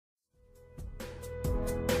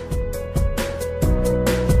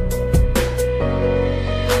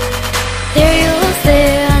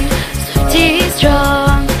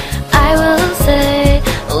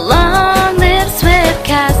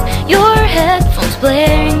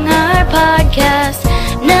blaring our podcast.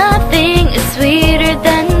 Nothing is sweeter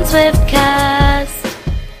than Swiftcast.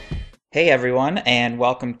 Hey everyone, and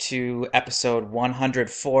welcome to episode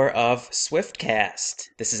 104 of Swiftcast.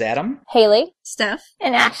 This is Adam, Haley, Steph,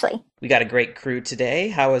 and Ashley. We got a great crew today.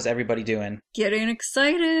 How is everybody doing? Getting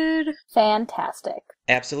excited. Fantastic.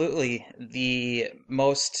 Absolutely. The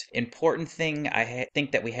most important thing I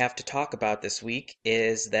think that we have to talk about this week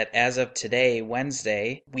is that as of today,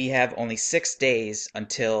 Wednesday, we have only 6 days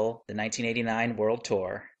until the 1989 World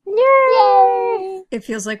Tour. Yay! It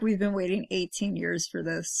feels like we've been waiting 18 years for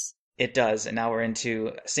this. It does, and now we're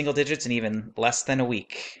into single digits in even less than a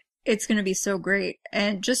week. It's going to be so great.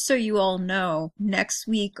 And just so you all know, next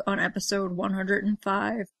week on episode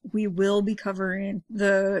 105, we will be covering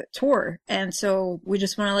the tour. And so we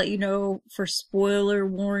just want to let you know, for spoiler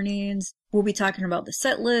warnings, we'll be talking about the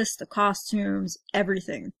set list, the costumes,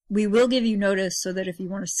 everything. We will give you notice so that if you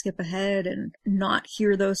want to skip ahead and not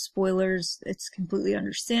hear those spoilers, it's completely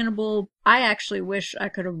understandable. I actually wish I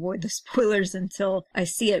could avoid the spoilers until I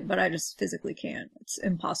see it, but I just physically can't. It's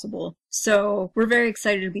impossible. So we're very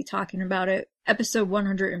excited to be talking about it. Episode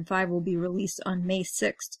 105 will be released on May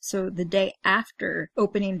 6th, so the day after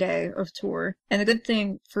opening day of tour. And the good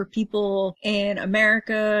thing for people in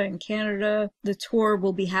America and Canada, the tour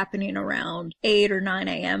will be happening around 8 or 9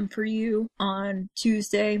 a.m. for you on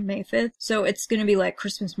Tuesday, May 5th. So it's going to be like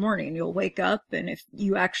Christmas morning. You'll wake up, and if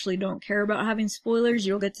you actually don't care about having spoilers,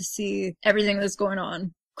 you'll get to see everything that's going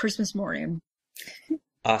on Christmas morning.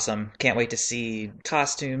 Awesome. Can't wait to see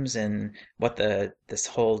costumes and what this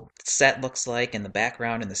whole set looks like and the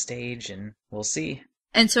background and the stage, and we'll see.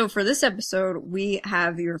 And so for this episode, we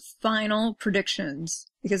have your final predictions,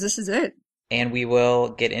 because this is it. And we will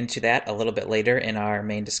get into that a little bit later in our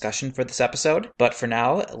main discussion for this episode. But for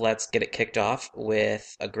now, let's get it kicked off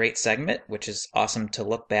with a great segment, which is awesome to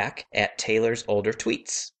look back at Taylor's older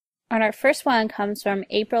tweets. And our first one comes from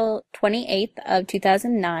April 28th of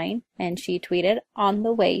 2009, and she tweeted, "On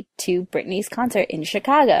the way to Britney's concert in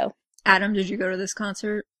Chicago." Adam, did you go to this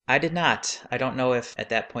concert? I did not. I don't know if at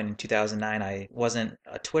that point in 2009 I wasn't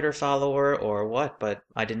a Twitter follower or what, but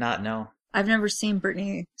I did not know. I've never seen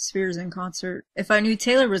Britney Spears in concert. If I knew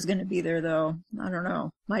Taylor was going to be there, though, I don't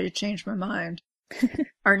know. Might have changed my mind.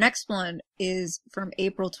 Our next one is from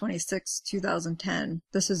April 26, 2010.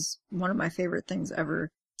 This is one of my favorite things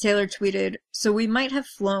ever. Taylor tweeted, "So we might have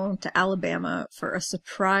flown to Alabama for a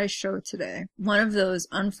surprise show today. One of those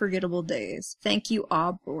unforgettable days. Thank you,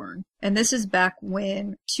 Auburn." And this is back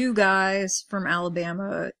when two guys from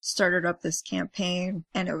Alabama started up this campaign,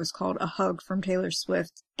 and it was called A Hug from Taylor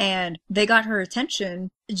Swift. And they got her attention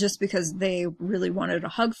just because they really wanted a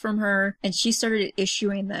hug from her. And she started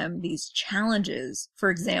issuing them these challenges. For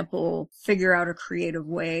example, figure out a creative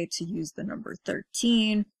way to use the number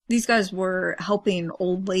 13. These guys were helping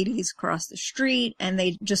old ladies cross the street, and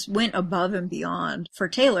they just went above and beyond for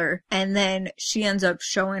Taylor. And then she ends up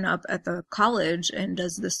showing up at the college and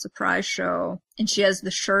does this surprise show, and she has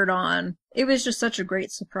the shirt on. It was just such a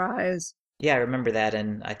great surprise. Yeah, I remember that,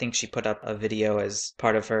 and I think she put up a video as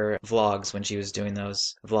part of her vlogs when she was doing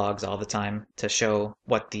those vlogs all the time to show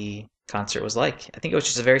what the concert was like. I think it was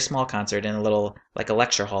just a very small concert in a little, like a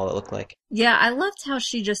lecture hall, it looked like. Yeah, I loved how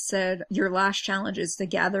she just said, your last challenge is to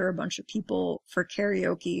gather a bunch of people for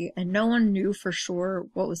karaoke, and no one knew for sure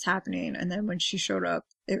what was happening. And then when she showed up,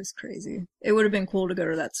 it was crazy. It would have been cool to go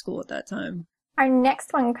to that school at that time. Our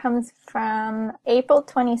next one comes from April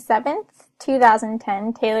 27th,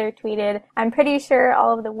 2010. Taylor tweeted, "I'm pretty sure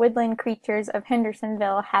all of the woodland creatures of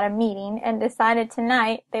Hendersonville had a meeting and decided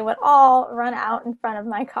tonight they would all run out in front of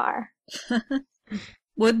my car."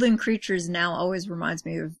 Woodland creatures now always reminds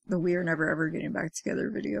me of the We Are Never Ever Getting Back Together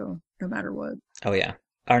video, no matter what. Oh yeah.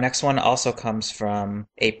 Our next one also comes from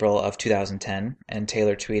April of 2010, and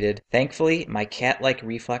Taylor tweeted, "Thankfully, my cat-like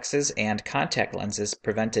reflexes and contact lenses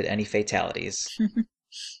prevented any fatalities."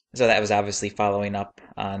 So that was obviously following up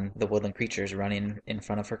on the woodland creatures running in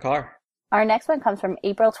front of her car. Our next one comes from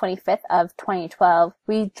April 25th of 2012.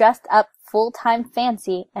 "We dressed up full-time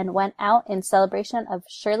fancy and went out in celebration of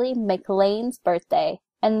Shirley MacLaine's birthday."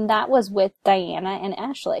 And that was with Diana and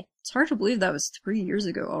Ashley. It's hard to believe that was 3 years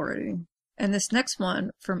ago already. And this next one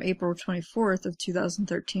from April 24th of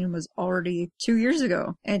 2013 was already 2 years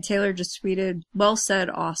ago. And Taylor just tweeted, "Well said,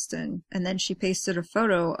 Austin." And then she pasted a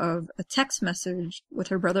photo of a text message with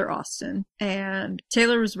her brother Austin. And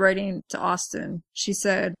Taylor was writing to Austin. She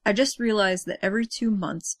said, "I just realized that every 2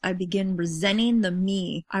 months I begin resenting the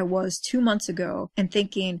me I was 2 months ago and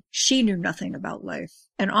thinking she knew nothing about life."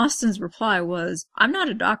 And Austin's reply was, "I'm not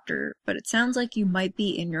a doctor, but it sounds like you might be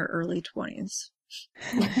in your early 20s.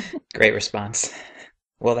 Great response.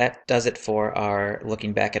 Well, that does it for our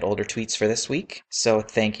looking back at older tweets for this week. So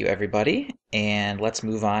thank you, everybody. And let's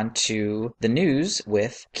move on to the news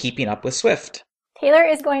with Keeping Up with Swift. Taylor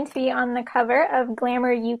is going to be on the cover of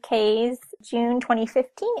Glamour UK's June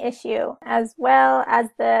 2015 issue, as well as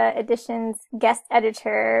the edition's guest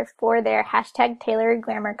editor for their #Taylor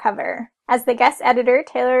Glamour cover. As the guest editor,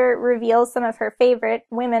 Taylor reveals some of her favorite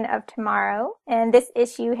women of tomorrow, and this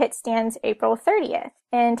issue hit stands April 30th.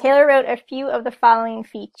 And Taylor wrote a few of the following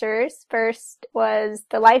features. First was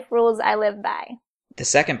The Life Rules I Live By. The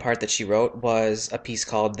second part that she wrote was a piece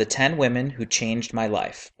called The 10 Women Who Changed My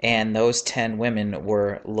Life. And those 10 women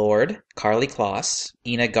were Lorde, Carly Kloss,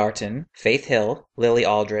 Ina Garten, Faith Hill, Lily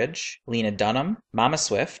Aldridge, Lena Dunham, Mama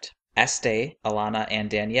Swift, Estee, Alana, and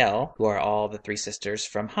Danielle, who are all the three sisters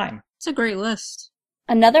from Haim. It's a great list.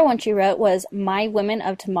 Another one she wrote was My Women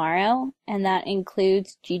of Tomorrow, and that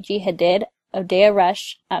includes Gigi Hadid, Odeya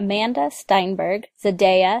Rush, Amanda Steinberg,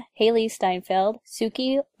 Zendaya, Haley Steinfeld,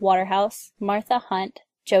 Suki Waterhouse, Martha Hunt,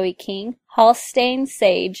 Joey King, Halstein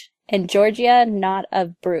Sage, and Georgia Not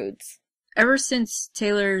of Broods. Ever since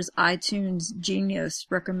Taylor's iTunes genius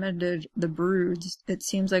recommended the Broods, it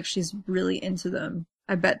seems like she's really into them.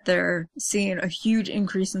 I bet they're seeing a huge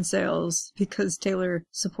increase in sales because Taylor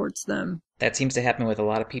supports them. That seems to happen with a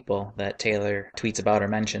lot of people that Taylor tweets about or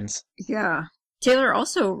mentions. Yeah. Taylor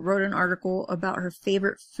also wrote an article about her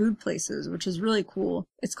favorite food places, which is really cool.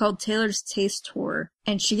 It's called Taylor's Taste Tour,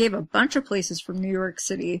 and she gave a bunch of places from New York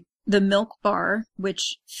City. The Milk Bar,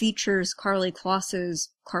 which features Carly Kloss's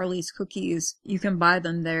Carly's Cookies. You can buy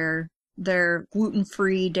them there. They're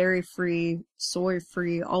gluten-free, dairy-free,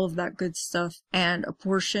 soy-free, all of that good stuff, and a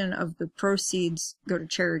portion of the proceeds go to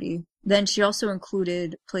charity. Then she also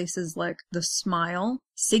included places like The Smile,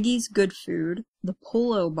 Siggy's Good Food, the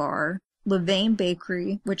Polo Bar, Levain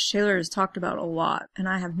Bakery, which Taylor has talked about a lot, and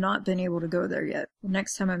I have not been able to go there yet. The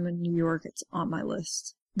next time I'm in New York, it's on my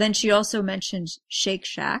list. Then she also mentioned Shake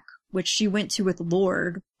Shack, which she went to with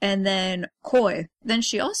Lorde, and then Koi. Then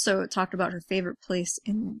she also talked about her favorite place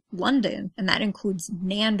in London, and that includes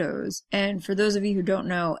Nando's. And for those of you who don't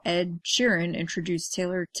know, Ed Sheeran introduced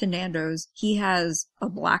Taylor to Nando's. He has a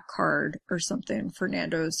black card or something for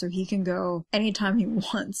Nando's, so he can go anytime he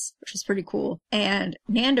wants, which is pretty cool. And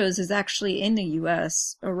Nando's is actually in the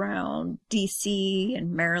US, around DC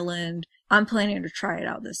and Maryland. I'm planning to try it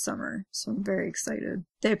out this summer, so I'm very excited.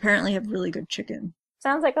 They apparently have really good chicken.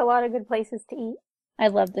 Sounds like a lot of good places to eat. I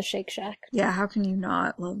love the Shake Shack. Yeah, how can you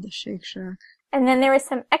not love the Shake Shack? And then there was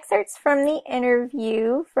some excerpts from the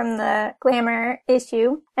interview from the Glamour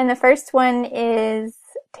issue. And the first one is,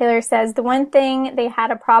 Taylor says, the one thing they had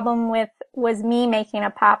a problem with was me making a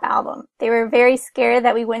pop album. They were very scared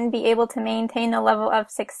that we wouldn't be able to maintain the level of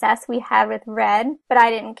success we had with Red, but I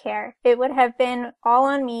didn't care. It would have been all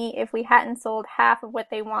on me if we hadn't sold half of what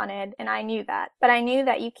they wanted, and I knew that. But I knew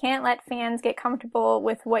that you can't let fans get comfortable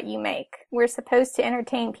with what you make. We're supposed to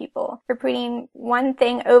entertain people. Repeating one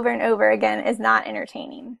thing over and over again is not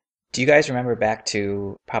entertaining. Do you guys remember back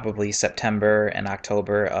to probably September and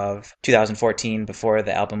October of 2014 before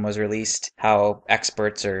the album was released, how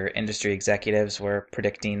experts or industry executives were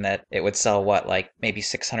predicting that it would sell, like maybe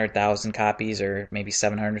 600,000 copies or maybe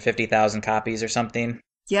 750,000 copies or something?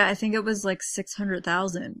 Yeah, I think it was like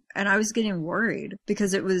 600,000. And I was getting worried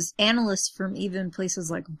because it was analysts from even places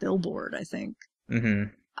like Billboard, I think. Mm-hmm.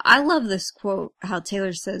 I love this quote, how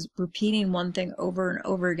Taylor says, repeating one thing over and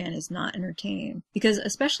over again is not entertaining. Because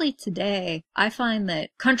especially today, I find that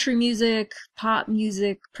country music, pop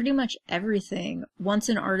music, pretty much everything, once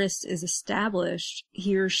an artist is established,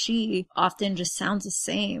 he or she often just sounds the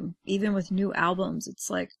same. Even with new albums, it's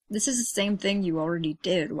like, this is the same thing you already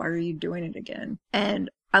did. Why are you doing it again? And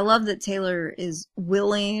I love that Taylor is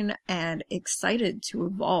willing and excited to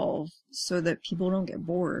evolve so that people don't get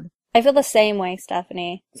bored. I feel the same way,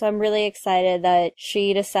 Stephanie. So I'm really excited that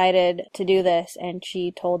she decided to do this, and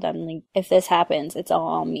she told them, if this happens, it's all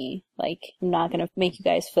on me. I'm not going to make you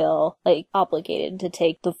guys feel, obligated to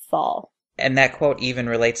take the fall. And that quote even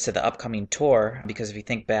relates to the upcoming tour, because if you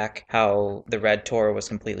think back how the Red tour was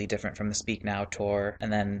completely different from the Speak Now tour, and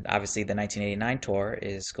then obviously the 1989 tour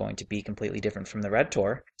is going to be completely different from the Red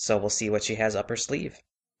tour. So we'll see what she has up her sleeve.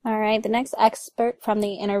 All right, the next expert from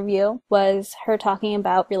the interview was her talking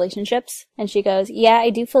about relationships. And she goes, yeah, I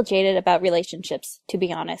do feel jaded about relationships, to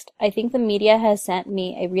be honest. I think the media has sent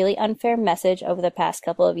me a really unfair message over the past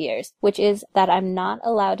couple of years, which is that I'm not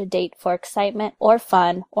allowed to date for excitement or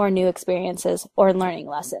fun or new experiences or learning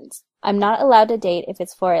lessons. I'm not allowed to date if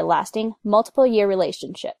it's for a lasting, multiple-year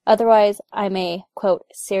relationship. Otherwise, I'm a, quote,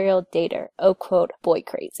 serial dater, oh, quote, boy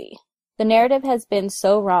crazy. The narrative has been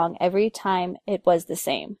so wrong every time it was the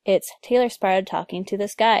same. It's Taylor Sparrow talking to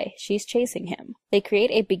this guy. She's chasing him. They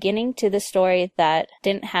create a beginning to the story that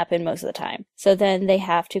didn't happen most of the time. So then they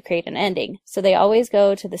have to create an ending. So they always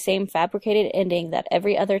go to the same fabricated ending that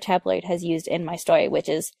every other tabloid has used in my story, which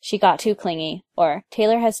is, she got too clingy, or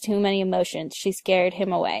Taylor has too many emotions, she scared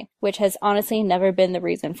him away, which has honestly never been the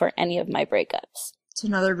reason for any of my breakups. It's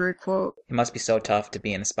another great quote. It must be so tough to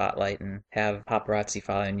be in the spotlight and have paparazzi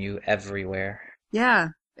following you everywhere. Yeah,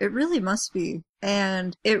 it really must be.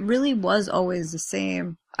 And it really was always the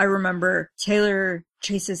same. I remember Taylor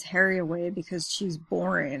chases Harry away because she's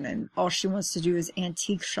boring and all she wants to do is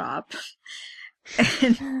antique shop.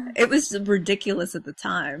 And it was ridiculous at the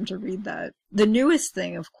time to read that. The newest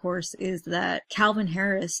thing, of course, is that Calvin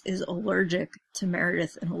Harris is allergic to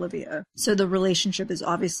Meredith and Olivia. So the relationship is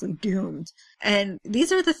obviously doomed. And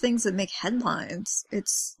these are the things that make headlines.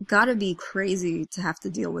 It's gotta be crazy to have to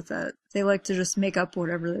deal with that. They like to just make up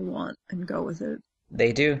whatever they want and go with it.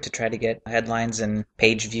 They do, to try to get headlines and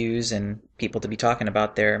page views and people to be talking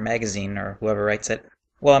about their magazine or whoever writes it.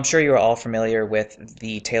 Well, I'm sure you're all familiar with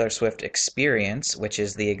the Taylor Swift Experience, which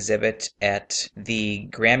is the exhibit at the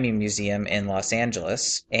Grammy Museum in Los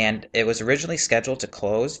Angeles. And it was originally scheduled to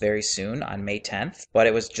close very soon on May 10th, but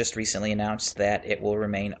it was just recently announced that it will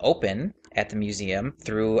remain open at the museum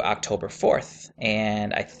through October 4th.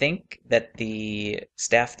 And I think that the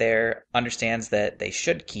staff there understands that they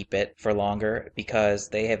should keep it for longer because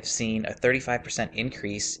they have seen a 35%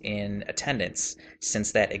 increase in attendance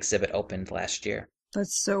since that exhibit opened last year.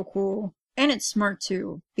 That's so cool. And it's smart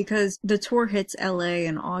too, because the tour hits LA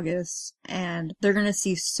in August, and they're going to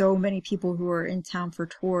see so many people who are in town for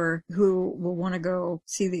tour who will want to go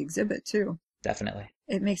see the exhibit too. Definitely.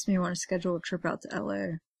 It makes me want to schedule a trip out to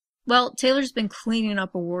LA. Well, Taylor's been cleaning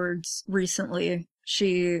up awards recently.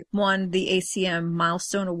 She won the ACM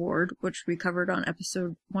Milestone Award, which we covered on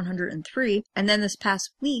episode 103. And then this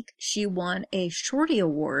past week, she won a Shorty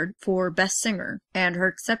Award for Best Singer. And her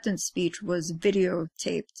acceptance speech was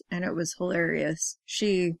videotaped, and it was hilarious.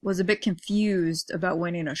 She was a bit confused about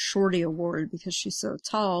winning a Shorty Award because she's so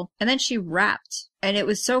tall. And then she rapped. And it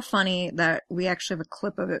was so funny that we actually have a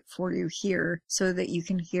clip of it for you here so that you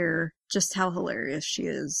can hear just how hilarious she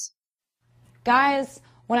is. Guys,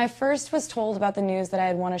 when I first was told about the news that I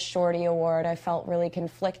had won a Shorty Award, I felt really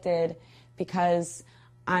conflicted because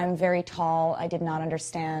I'm very tall. I did not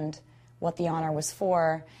understand what the honor was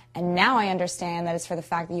for. And now I understand that it's for the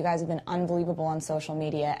fact that you guys have been unbelievable on social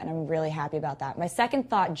media, and I'm really happy about that. My second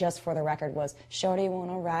thought, just for the record, was, Shorty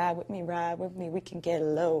wanna ride with me, we can get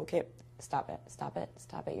low. Okay. Stop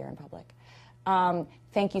it, you're in public.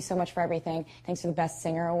 Thank you so much for everything. Thanks for the Best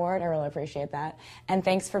Singer Award, I really appreciate that. And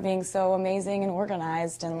thanks for being so amazing and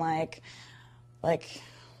organized and like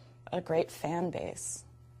a great fan base.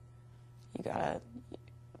 You gotta,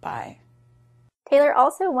 bye. Taylor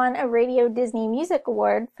also won a Radio Disney Music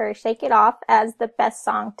Award for Shake It Off as the best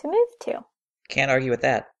song to move to. Can't argue with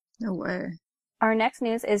that. No way. Our next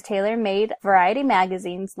news is Taylor made Variety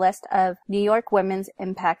magazine's list of New York Women's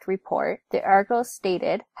Impact Report. The article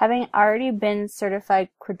stated, having already been certified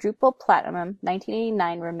quadruple platinum,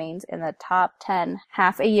 1989 remains in the top 10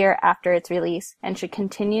 half a year after its release and should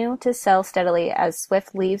continue to sell steadily as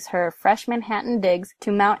Swift leaves her fresh Manhattan digs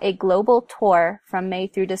to mount a global tour from May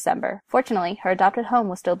through December. Fortunately, her adopted home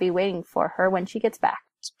will still be waiting for her when she gets back.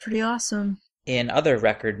 It's pretty awesome. In other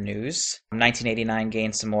record news, 1989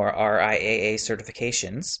 gained some more RIAA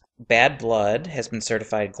certifications. Bad Blood has been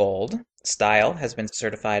certified gold. Style has been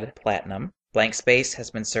certified platinum. Blank Space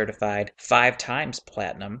has been certified 5 times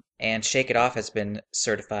platinum. And Shake It Off has been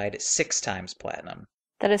certified 6 times platinum.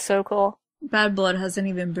 That is so cool. Bad Blood hasn't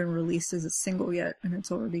even been released as a single yet, and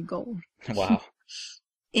it's already gold. Wow.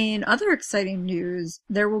 In other exciting news,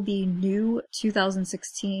 there will be new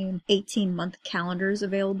 2016 18-month calendars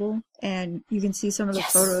available, and you can see some of the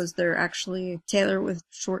photos. They're actually Taylor with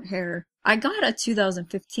short hair. I got a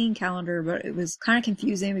 2015 calendar, but it was kind of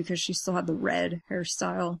confusing because she still had the red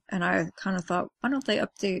hairstyle, and I kind of thought, why don't they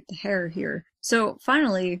update the hair here? So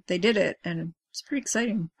finally, they did it, and it's pretty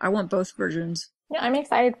exciting. I want both versions. Yeah, I'm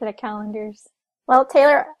excited for the calendars. Well,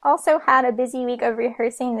 Taylor also had a busy week of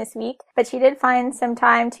rehearsing this week, but she did find some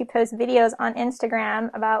time to post videos on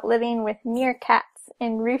Instagram about living with meerkats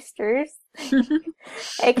and roosters,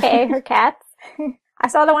 aka her cats. I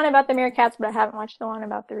saw the one about the meerkats, but I haven't watched the one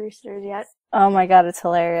about the roosters yet. Oh my god, it's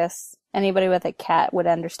hilarious. Anybody with a cat would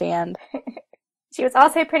understand. She was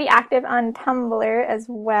also pretty active on Tumblr as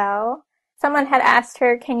well. Someone had asked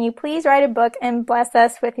her, can you please write a book and bless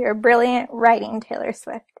us with your brilliant writing, Taylor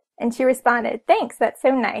Swift? And she responded, "Thanks, that's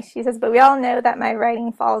so nice." She says, "But we all know that my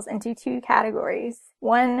writing falls into two categories.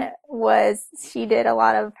 One was she did a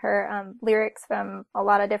lot of her lyrics from a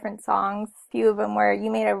lot of different songs. A few of them were,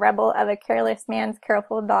 'You made a rebel of a careless man's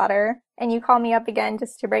careful daughter,' and 'You call me up again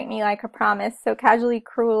just to break me like a promise, so casually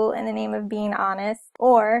cruel in the name of being honest.'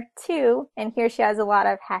 Or two, and here she has a lot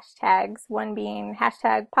of hashtags, one being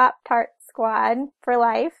hashtag Pop-Tart Squad for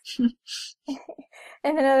life,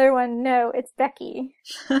 and another one, 'No, it's Becky.'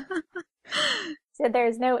 So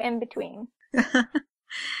there's no in between."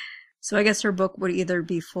 So I guess her book would either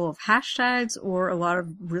be full of hashtags or a lot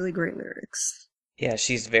of really great lyrics. Yeah,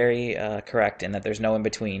 she's very correct in that there's no in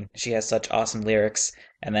between. She has such awesome lyrics,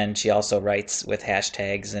 and then she also writes with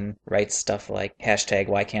hashtags and writes stuff like hashtag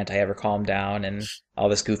why can't I ever calm down and all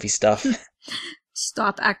this goofy stuff.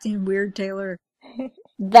 Stop acting weird, Taylor.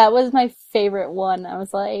 That was my favorite one. I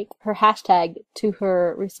was like, her hashtag to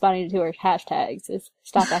her responding to her hashtags is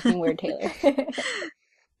 "Stop acting weird, Taylor."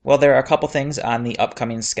 Well, there are a couple things on the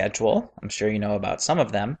upcoming schedule. I'm sure you know about some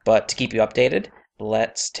of them, but to keep you updated,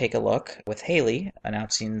 let's take a look with Haley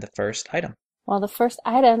announcing the first item. Well, the first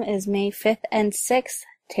item is May 5th and 6th.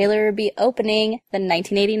 Taylor will be opening the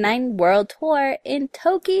 1989 World Tour in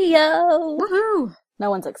Tokyo. Woohoo! No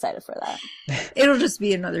one's excited for that. It'll just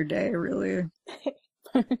be another day, really.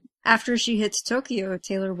 After she hits Tokyo,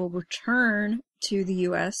 Taylor will return to the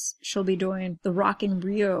U.S. She'll be doing the Rock in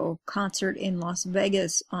Rio concert in Las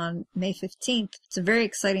Vegas on May 15th. It's a very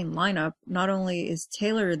exciting lineup. Not only is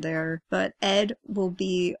Taylor there, but Ed will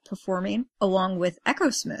be performing along with Echo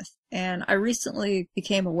Smith. And I recently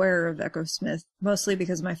became aware of Echo Smith, mostly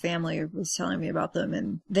because my family was telling me about them,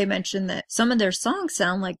 and they mentioned that some of their songs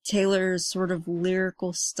sound like Taylor's sort of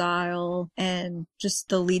lyrical style and just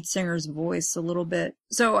the lead singer's voice a little bit.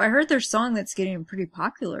 So I heard their song that's getting pretty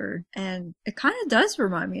popular, and it kind of does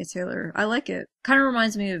remind me of Taylor. I like it. Kind of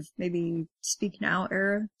reminds me of maybe Speak Now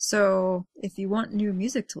era. So if you want new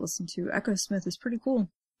music to listen to, Echo Smith is pretty cool.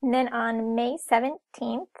 And then on May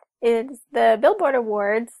 17th is the Billboard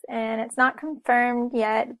Awards, and it's not confirmed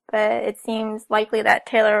yet, but it seems likely that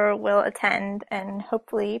Taylor will attend and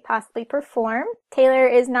hopefully possibly perform. Taylor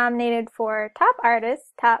is nominated for Top Artist,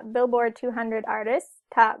 Top Billboard 200 Artist,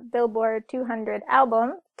 Top Billboard 200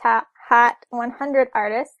 Album, Top Hot 100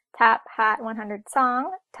 Artist, Top Hot 100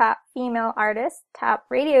 Song, Top Female Artist, Top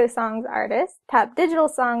Radio Songs Artist, Top Digital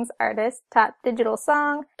Songs Artist, Top Digital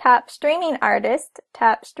Song, Top Streaming Artist,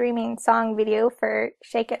 Top Streaming Song Video for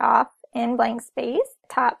Shake It Off in Blank Space,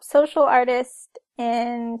 Top Social Artist,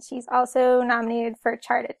 and she's also nominated for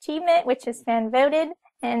Chart Achievement, which is fan voted,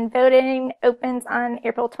 and voting opens on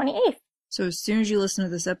April 28th. So as soon as you listen to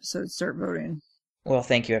this episode, start voting. Well,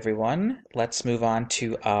 thank you, everyone. Let's move on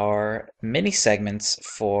to our mini segments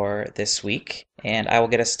for this week. And I will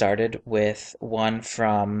get us started with one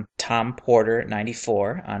from Tom Porter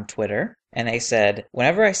 94 on Twitter. And they said,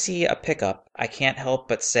 "Whenever I see a pickup, I can't help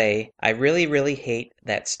but say, I really, really hate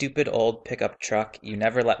that stupid old pickup truck you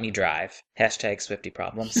never let me drive. Hashtag Swifty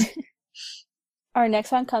problems." Our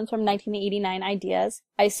next one comes from 1989 Ideas.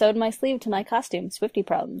 "I sewed my sleeve to my costume. Swifty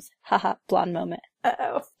problems. Haha, blonde moment."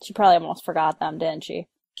 Uh-oh. She probably almost forgot them, didn't she?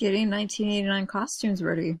 Getting 1989 costumes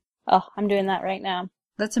ready. Oh, I'm doing that right now.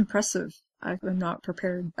 That's impressive. I'm not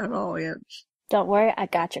prepared at all yet. Don't worry, I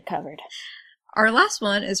got you covered. Our last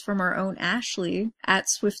one is from our own Ashley at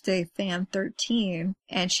SwiftDayFan13,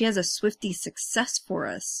 and she has a Swiftie success for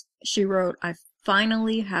us. She wrote, "I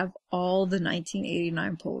finally have all the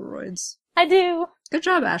 1989 Polaroids." I do. Good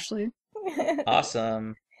job, Ashley.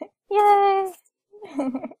 Awesome. Yay.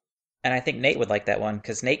 And I think Nate would like that one,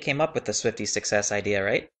 because Nate came up with the Swifty success idea,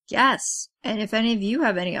 right? Yes. And if any of you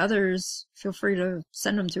have any others, feel free to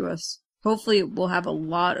send them to us. Hopefully we'll have a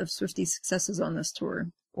lot of Swiftie successes on this tour.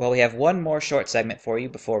 Well, we have one more short segment for you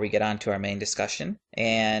before we get on to our main discussion,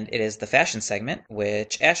 and it is the fashion segment,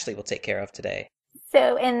 which Ashley will take care of today.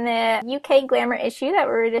 So in the UK Glamour issue that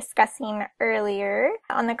we were discussing earlier,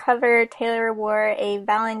 on the cover, Taylor wore a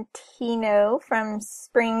Valentino from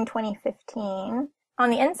spring 2015. On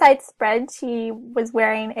the inside spread, she was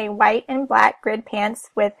wearing a white and black grid pants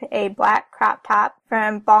with a black crop top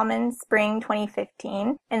from Ballman Spring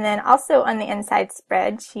 2015. And then also on the inside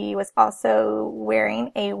spread, she was also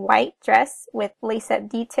wearing a white dress with lace-up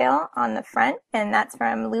detail on the front, and that's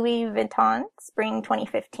from Louis Vuitton Spring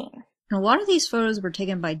 2015. And a lot of these photos were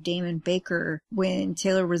taken by Damon Baker when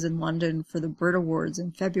Taylor was in London for the Brit Awards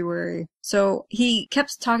in February. So he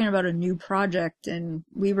kept talking about a new project, and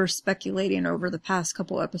we were speculating over the past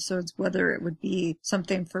couple episodes whether it would be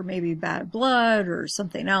something for maybe Bad Blood or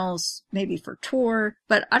something else, maybe for tour.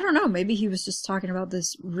 But I don't know, maybe he was just talking about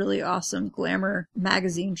this really awesome Glamour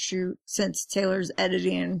magazine shoot since Taylor's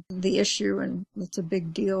editing the issue, and it's a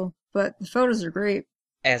big deal. But the photos are great.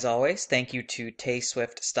 As always, thank you to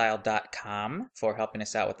tayswiftstyle.com for helping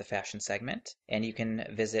us out with the fashion segment. And you can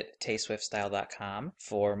visit tayswiftstyle.com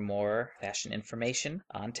for more fashion information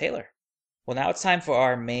on Taylor. Well, now it's time for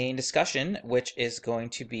our main discussion, which is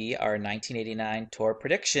going to be our 1989 tour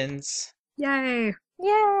predictions. Yay!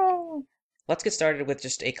 Yay! Let's get started with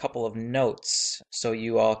just a couple of notes so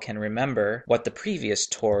you all can remember what the previous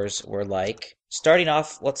tours were like. Starting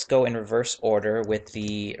off, let's go in reverse order with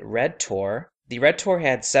the Red Tour. The Red Tour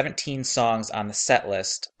had 17 songs on the set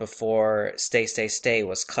list before Stay, Stay, Stay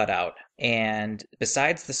was cut out. And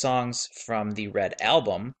besides the songs from the Red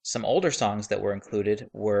album, some older songs that were included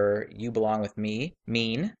were You Belong With Me,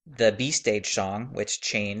 Mean, the B-Stage song, which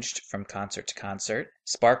changed from concert to concert,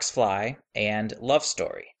 Sparks Fly, and Love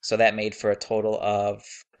Story. So that made for a total of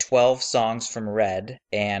 12 songs from Red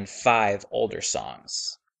and 5 older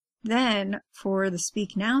songs. Then, for the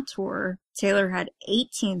Speak Now tour, Taylor had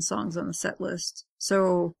 18 songs on the set list.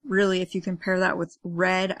 So, really, if you compare that with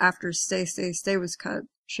Red after Stay, Stay, Stay was cut,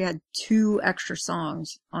 she had 2 extra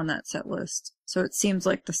songs on that set list. So it seems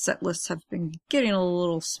like the set lists have been getting a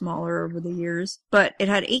little smaller over the years. But it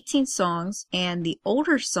had 18 songs, and the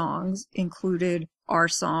older songs included Our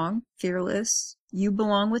Song, Fearless, You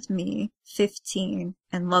Belong With Me, 15,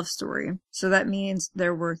 and Love Story. So that means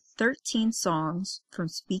there were 13 songs from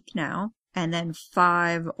Speak Now, and then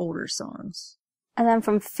 5 older songs. And then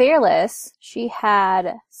from Fearless, she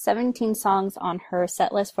had 17 songs on her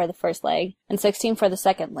set list for the first leg and 16 for the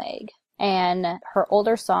second leg. And her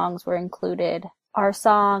older songs were included Our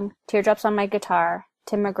Song, Teardrops on My Guitar,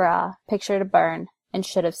 Tim McGraw, Picture to Burn, and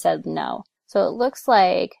Should Have Said No. So it looks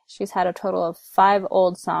like she's had a total of 5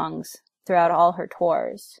 old songs throughout all her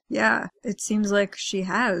tours. Yeah, it seems like she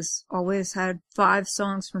has always had 5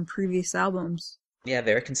 songs from previous albums. Yeah,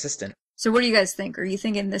 very consistent. So what do you guys think? Are you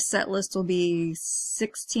thinking this set list will be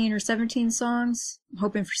 16 or 17 songs? I'm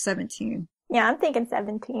hoping for 17. Yeah, I'm thinking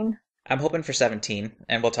 17. I'm hoping for 17,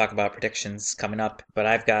 and we'll talk about predictions coming up, but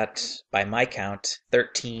I've got, by my count,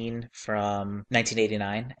 13 from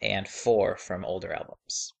 1989 and 4 from older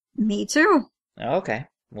albums. Me too. Okay,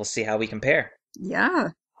 we'll see how we compare. Yeah.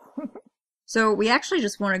 So we actually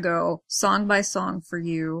just want to go song by song for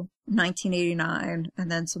you, 1989,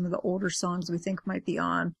 and then some of the older songs we think might be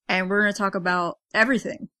on. And we're going to talk about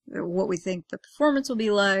everything, what we think the performance will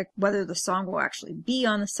be like, whether the song will actually be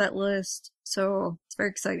on the set list. So it's very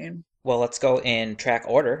exciting. Well, let's go in track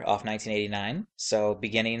order off 1989. So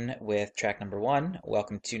beginning with track number 1,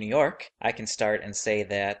 Welcome to New York, I can start and say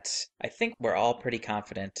that I think we're all pretty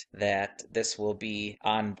confident that this will be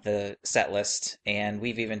on the set list. And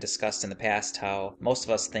we've even discussed in the past how most of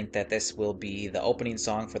us think that this will be the opening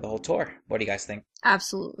song for the whole tour. What do you guys think?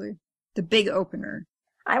 Absolutely. The big opener.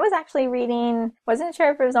 I was actually reading, wasn't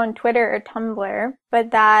sure if it was on Twitter or Tumblr,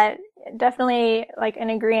 but that definitely like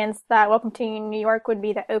an agreement that Welcome to New York would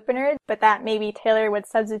be the opener, but that maybe Taylor would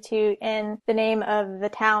substitute in the name of the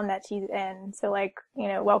town that she's in. So like,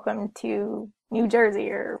 Welcome to New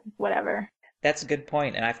Jersey or whatever. That's a good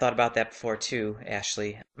point, and I've thought about that before too,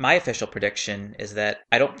 Ashley. My official prediction is that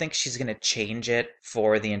I don't think she's going to change it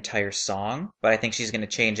for the entire song, but I think she's going to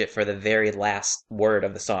change it for the very last word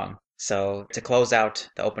of the song. So to close out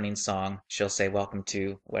the opening song, she'll say welcome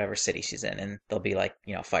to whatever city she's in, and there'll be like,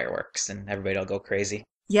 fireworks, and everybody will go crazy.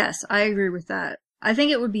 Yes, I agree with that. I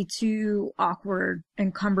think it would be too awkward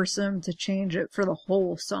and cumbersome to change it for the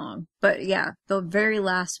whole song. But yeah, the very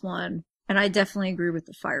last one, and I definitely agree with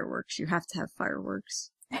the fireworks. You have to have fireworks.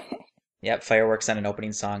 Yep, fireworks on an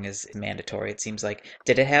opening song is mandatory, it seems like.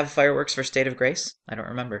 Did it have fireworks for State of Grace? I don't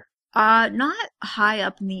remember. Not high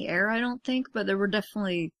up in the air, I don't think, but there were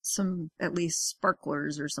definitely some, at least,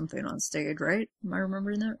 sparklers or something on stage, right? Am I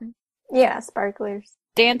remembering that right? Yeah, sparklers.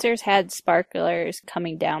 Dancers had sparklers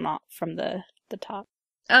coming down from the top.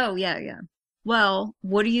 Oh, yeah. Well,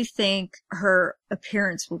 what do you think her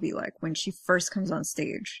appearance will be like when she first comes on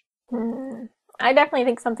stage? I definitely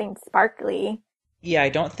think something sparkly. Yeah, I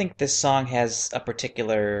don't think this song has a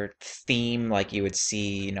particular theme like you would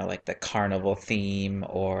see, like the carnival theme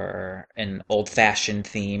or an old-fashioned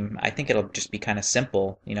theme. I think it'll just be kind of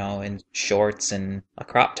simple, in shorts and a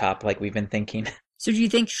crop top like we've been thinking. So do you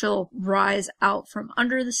think she'll rise out from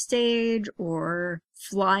under the stage or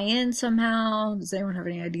fly in somehow? Does anyone have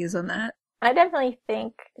any ideas on that? I definitely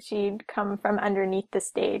think she'd come from underneath the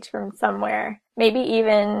stage from somewhere. Maybe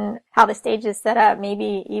even how the stage is set up,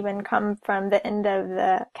 maybe even come from the end of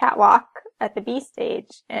the catwalk at the B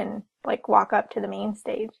stage and like walk up to the main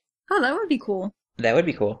stage. Oh, that would be cool. That would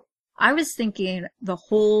be cool. I was thinking the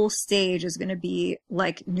whole stage is going to be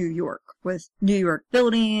like New York, with New York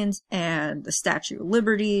buildings and the Statue of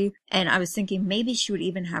Liberty. And I was thinking maybe she would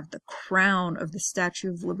even have the crown of the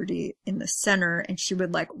Statue of Liberty in the center, and she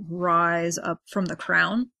would like rise up from the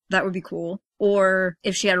crown. That would be cool. Or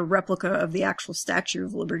if she had a replica of the actual Statue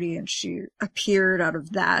of Liberty and she appeared out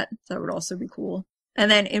of that, that would also be cool. And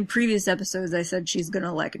then in previous episodes, I said she's going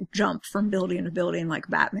to like jump from building to building like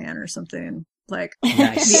Batman or something. Like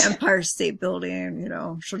Nice. the Empire State Building,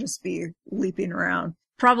 she'll just be leaping around.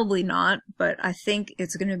 Probably not, but I think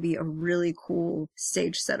it's going to be a really cool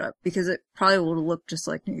stage setup because it probably will look just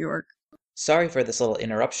like New York. Sorry for this little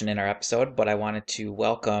interruption in our episode, but I wanted to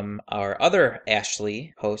welcome our other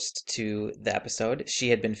Ashley host to the episode. She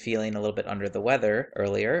had been feeling a little bit under the weather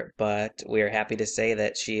earlier, but we are happy to say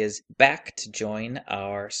that she is back to join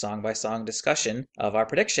our song-by-song discussion of our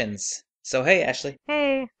predictions. So hey, Ashley.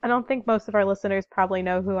 Hey, I don't think most of our listeners probably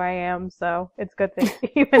know who I am, so it's good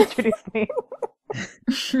that you introduced me.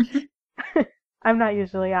 I'm not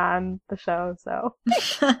usually on the show, so.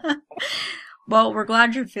 Well, we're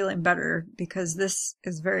glad you're feeling better because this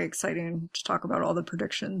is very exciting to talk about all the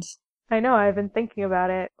predictions. I know, I've been thinking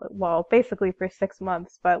about it, well, basically for 6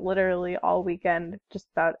 months, but literally all weekend, just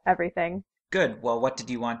about everything. Good. Well, what did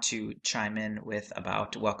you want to chime in with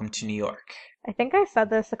about Welcome to New York? I think I said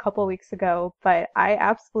this a couple weeks ago, but I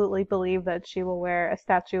absolutely believe that she will wear a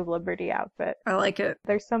Statue of Liberty outfit. I like it.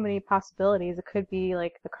 There's so many possibilities. It could be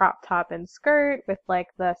like the crop top and skirt with like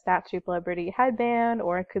the Statue of Liberty headband,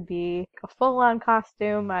 or it could be a full-on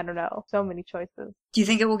costume. I don't know. So many choices. Do you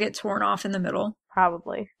think it will get torn off in the middle?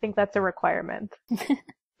 Probably. I think that's a requirement.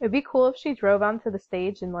 It'd be cool if she drove onto the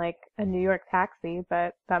stage in like a New York taxi,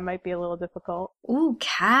 but that might be a little difficult. Ooh,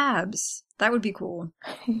 cabs. That would be cool.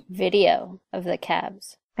 Video of the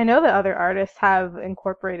cabs. I know that other artists have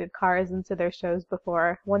incorporated cars into their shows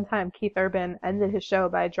before. One time, Keith Urban ended his show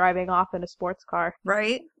by driving off in a sports car.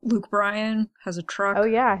 Right? Luke Bryan has a truck. Oh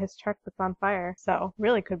yeah, his truck was on fire. So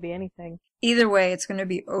really could be anything. Either way, it's going to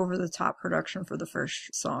be over-the-top production for the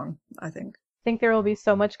first song, I think. I think there will be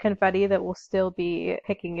so much confetti that we'll still be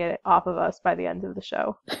picking it off of us by the end of the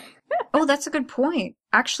show. Oh, that's a good point.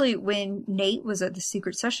 Actually, when Nate was at the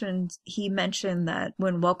Secret Sessions, he mentioned that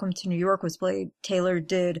when Welcome to New York was played, Taylor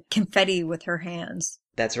did confetti with her hands.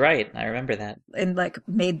 That's right. I remember that. And like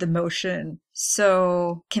made the motion.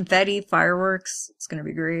 So confetti, fireworks, it's going to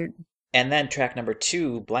be great. And then track number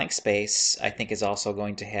 2, Blank Space, I think is also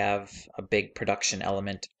going to have a big production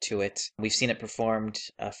element to it. We've seen it performed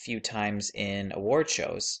a few times in award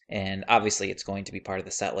shows, and obviously it's going to be part of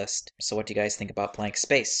the set list. So what do you guys think about Blank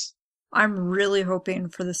Space? I'm really hoping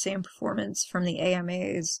for the same performance from the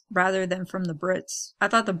AMAs rather than from the Brits. I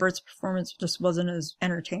thought the Brits' performance just wasn't as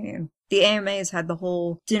entertaining. The AMAs had the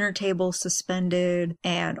whole dinner table suspended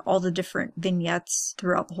and all the different vignettes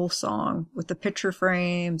throughout the whole song with the picture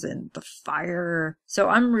frames and the fire. So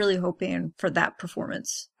I'm really hoping for that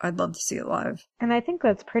performance. I'd love to see it live. And I think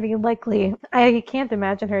that's pretty likely. I can't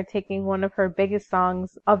imagine her taking one of her biggest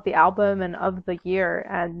songs of the album and of the year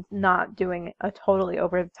and not doing a totally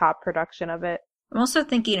over-the-top production of it. I'm also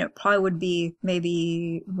thinking it probably would be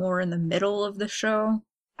maybe more in the middle of the show.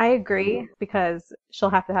 I agree, because she'll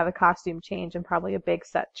have to have a costume change and probably a big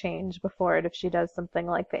set change before it if she does something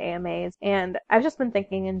like the AMAs. And I've just been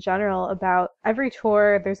thinking in general about every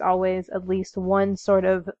tour, there's always at least one sort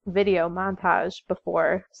of video montage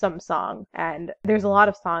before some song. And there's a lot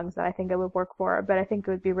of songs that I think it would work for, but I think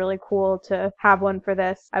it would be really cool to have one for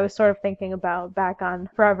this. I was sort of thinking about back on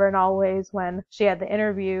Forever and Always when she had the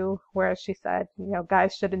interview where she said,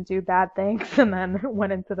 guys shouldn't do bad things, and then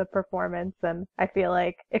went into the performance. And I feel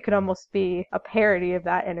like it could almost be a parody of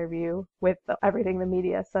that interview with everything the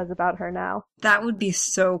media says about her now. That would be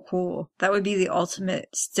so cool. That would be the ultimate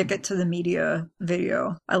stick it to the media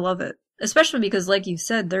video. I love it. Especially because, like you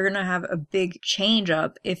said, they're going to have a big change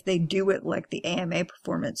up if they do it like the AMA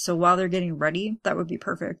performance. So while they're getting ready, that would be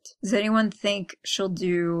perfect. Does anyone think she'll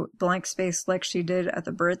do Blank Space like she did at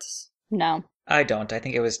the Brits? No. I don't. I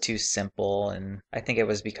think it was too simple, and I think it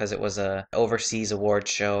was because it was a overseas award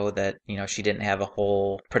show that, she didn't have a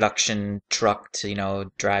whole production truck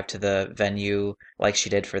to, drive to the venue like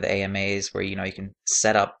she did for the AMAs where, you can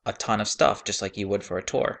set up a ton of stuff just like you would for a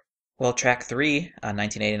tour. Well, track 3 on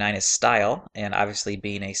 1989 is Style, and obviously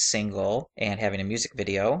being a single and having a music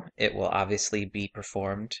video, it will obviously be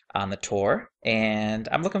performed on the tour. And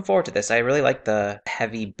I'm looking forward to this. I really like the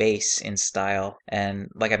heavy bass in Style, and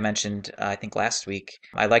like I mentioned, I think last week,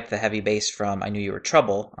 I liked the heavy bass from I Knew You Were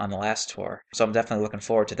Trouble on the last tour. So I'm definitely looking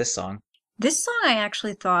forward to this song. This song, I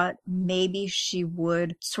actually thought maybe she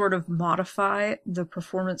would sort of modify the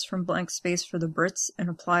performance from Blank Space for the Brits and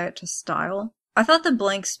apply it to Style. I thought the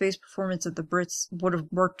Blank Space performance at the Brits would have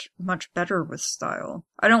worked much better with Style.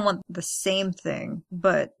 I don't want the same thing,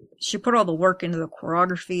 but she put all the work into the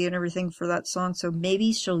choreography and everything for that song, so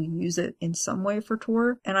maybe she'll use it in some way for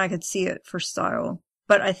tour, and I could see it for Style.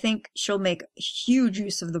 But I think she'll make huge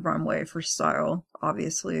use of the runway for Style,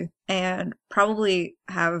 obviously, and probably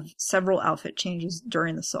have several outfit changes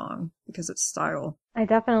during the song because it's Style. I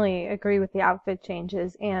definitely agree with the outfit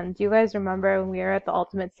changes. And do you guys remember when we were at the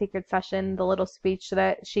Ultimate Secret session, the little speech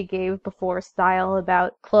that she gave before Style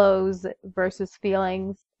about clothes versus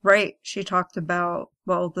feelings? Right. She talked about,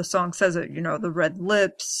 well, the song says it, the red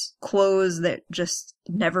lips, clothes that just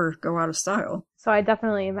never go out of style. So I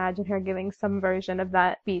definitely imagine her giving some version of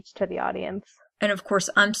that speech to the audience. And of course,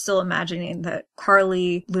 I'm still imagining that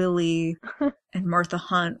Carly, Lily, and Martha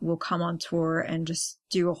Hunt will come on tour and just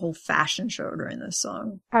do a whole fashion show during this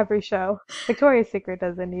song. Every show. Victoria's Secret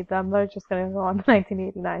doesn't need them. They're just going to go on the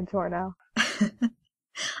 1989 tour now.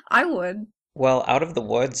 I would. Well, Out of the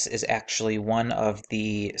Woods is actually one of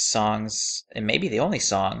the songs, and maybe the only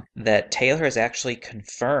song, that Taylor has actually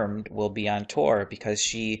confirmed will be on tour because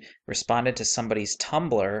she responded to somebody's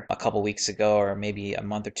Tumblr a couple weeks ago or maybe a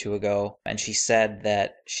month or two ago, and she said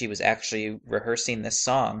that she was actually rehearsing this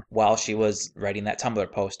song while she was writing that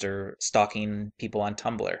Tumblr post or stalking people on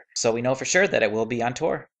Tumblr. So we know for sure that it will be on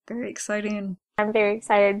tour. Very exciting. I'm very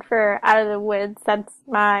excited for Out of the Woods. That's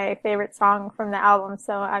my favorite song from the album,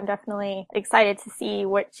 so I'm definitely excited to see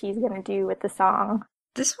what she's going to do with the song.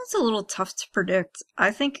 This one's a little tough to predict. I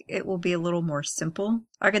think it will be a little more simple.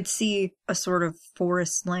 I could see a sort of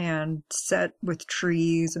forest land set with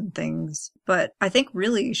trees and things, but I think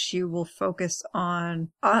really she will focus on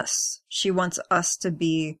us. She wants us to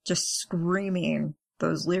be just screaming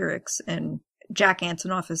those lyrics, and Jack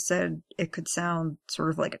Antonoff has said it could sound sort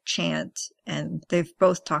of like a chant, and they've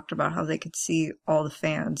both talked about how they could see all the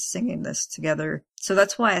fans singing this together. So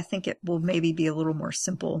that's why I think it will maybe be a little more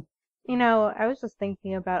simple. I was just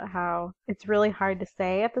thinking about how it's really hard to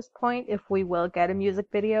say at this point if we will get a music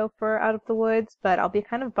video for Out of the Woods, but I'll be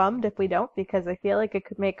kind of bummed if we don't because I feel like it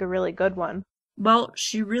could make a really good one. Well,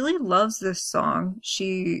 she really loves this song.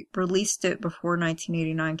 She released it before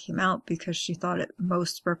 1989 came out because she thought it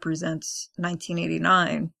most represents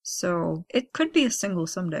 1989. So it could be a single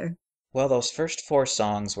someday. Well, those first 4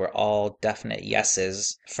 songs were all definite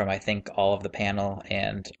yeses from, I think, all of the panel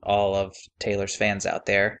and all of Taylor's fans out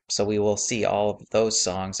there. So we will see all of those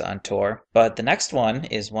songs on tour. But the next one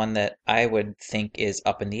is one that I would think is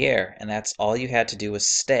up in the air, and that's All You Had to Do Was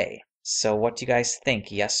Stay. So what do you guys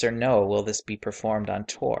think? Yes or no? Will this be performed on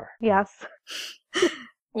tour? Yes.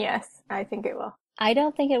 Yes, I think it will. I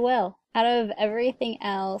don't think it will. Out of everything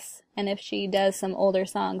else, and if she does some older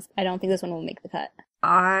songs, I don't think this one will make the cut.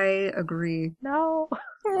 I agree. No.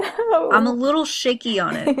 No. I'm a little shaky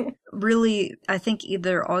on it. Really, I think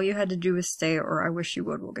either All You Had to Do Was Stay or I Wish You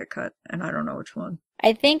Would will get cut, and I don't know which one.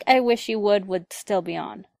 I think I Wish You Would still be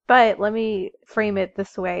on. But let me frame it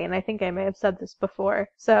this way, and I think I may have said this before.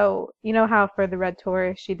 So, you know how for the Red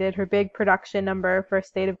Tour, she did her big production number for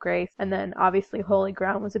State of Grace, and then obviously Holy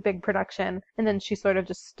Ground was a big production, and then she sort of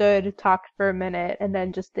just stood, talked for a minute, and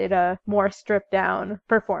then just did a more stripped down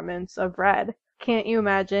performance of Red. Can't you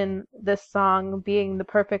imagine this song being the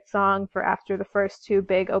perfect song for after the first 2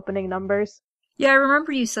 big opening numbers? Yeah, I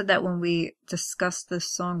remember you said that when we discussed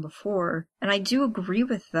this song before, and I do agree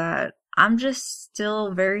with that. I'm just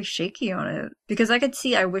still very shaky on it because I could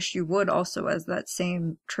see I Wish You Would also as that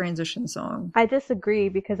same transition song. I disagree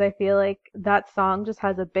because I feel like that song just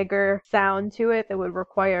has a bigger sound to it that would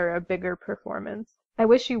require a bigger performance. I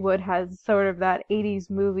Wish You Would has sort of that 80s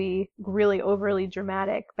movie, really overly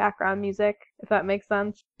dramatic background music, if that makes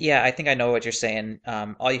sense. Yeah, I think I know what you're saying.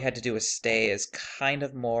 All You Had to Do Was Stay is kind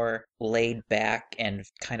of more laid back and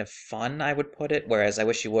kind of fun, I would put it, whereas I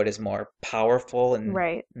Wish You Would is more powerful and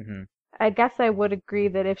Right. Mm-hmm. I guess I would agree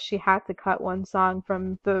that if she had to cut one song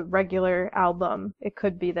from the regular album, it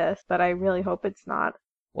could be this, but I really hope it's not.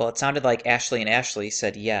 Well, it sounded like Ashley and Ashley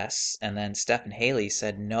said yes, and then Steph and Haley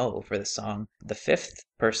said no for the song. The 5th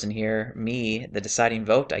person here, me, the deciding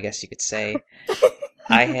vote, I guess you could say,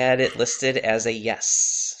 I had it listed as a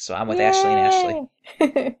yes. So I'm with Ashley and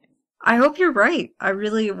Ashley. I hope you're right. I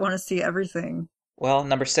really want to see everything. Well,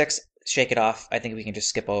 number 6, Shake It Off, I think we can just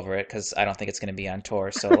skip over it because I don't think it's going to be on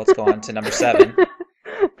tour. So let's go on to number 7.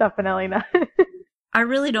 Definitely not. I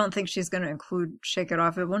really don't think she's going to include Shake It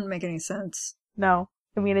Off. It wouldn't make any sense. No.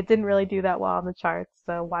 I mean, it didn't really do that well on the charts,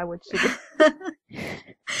 so why would she?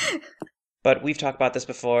 But we've talked about this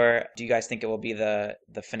before. Do you guys think it will be the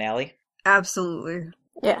finale? Absolutely.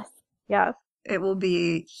 Yes. Yes. It will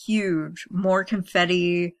be huge. More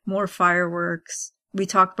confetti, more fireworks. We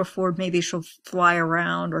talked before maybe she'll fly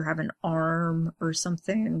around or have an arm or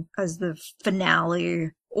something as the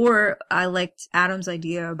finale. Or I liked Adam's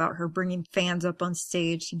idea about her bringing fans up on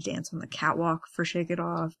stage to dance on the catwalk for Shake It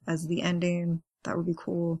Off as the ending. That would be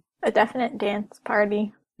cool. A definite dance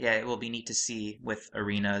party. Yeah, it will be neat to see with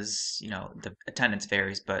arenas. The attendance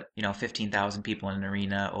varies, but 15,000 people in an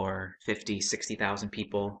arena or 50, 60,000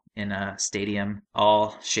 people in a stadium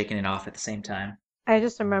all shaking it off at the same time. I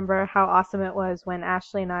just remember how awesome it was when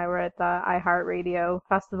Ashley and I were at the iHeartRadio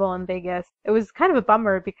festival in Vegas. It was kind of a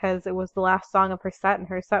bummer because it was the last song of her set and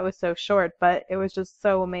her set was so short, but it was just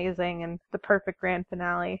so amazing and the perfect grand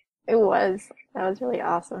finale. It was. That was really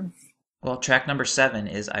awesome. Well, track number 7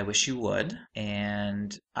 is I Wish You Would,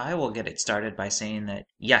 and I will get it started by saying that,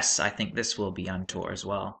 yes, I think this will be on tour as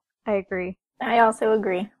well. I agree. I also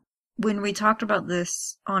agree. When we talked about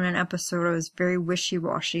this on an episode, I was very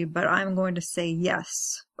wishy-washy, but I'm going to say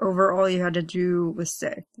yes. Over All You Had to Do Was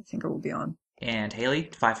Stay. I think it will be on. And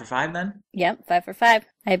Haley, 5 for 5 then? Yep, 5 for 5.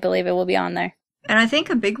 I believe it will be on there. And I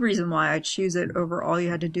think a big reason why I choose it over All You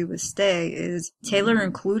Had to Do Was Stay is Taylor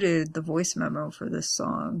included the voice memo for this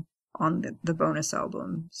song on the bonus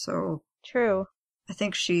album. So True. I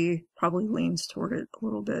think she probably leans toward it a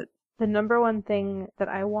little bit. The number one thing that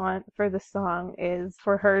I want for the song is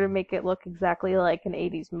for her to make it look exactly like an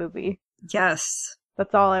 80s movie. Yes.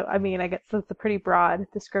 That's all I mean, I guess that's a pretty broad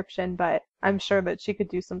description, but I'm sure that she could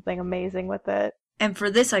do something amazing with it. And for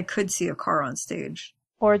this, I could see a car on stage.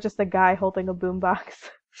 Or just a guy holding a boombox.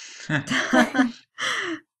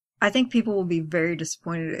 I think people will be very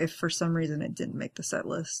disappointed if for some reason it didn't make the set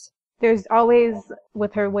list. There's always,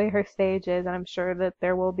 with her way her stage is, and I'm sure that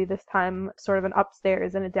there will be this time, sort of an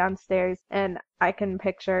upstairs and a downstairs, and I can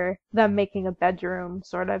picture them making a bedroom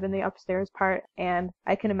sort of in the upstairs part, and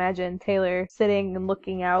I can imagine Taylor sitting and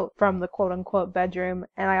looking out from the quote-unquote bedroom,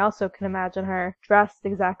 and I also can imagine her dressed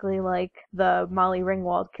exactly like the Molly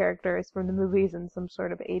Ringwald characters from the movies in some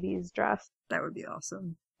sort of 80s dress. That would be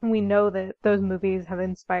awesome. We know that those movies have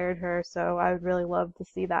inspired her, so I would really love to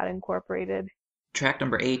see that incorporated. Track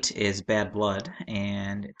number 8 is Bad Blood,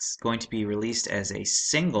 and it's going to be released as a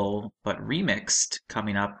single, but remixed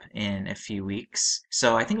coming up in a few weeks.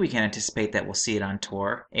 So I think we can anticipate that we'll see it on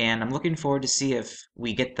tour, and I'm looking forward to see if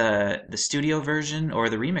we get the studio version or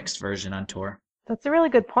the remixed version on tour. That's a really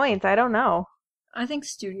good point. I don't know. I think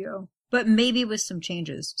studio, but maybe with some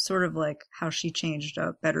changes, sort of like how she changed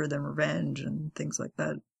up Better Than Revenge and things like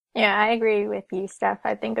that. Yeah, I agree with you, Steph.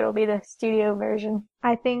 I think it'll be the studio version.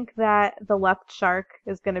 I think that the left shark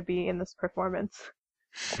is going to be in this performance.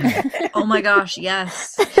 Oh my gosh,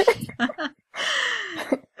 yes.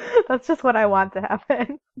 That's just what I want to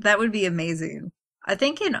happen. That would be amazing. I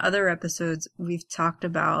think in other episodes we've talked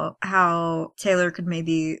about how Taylor could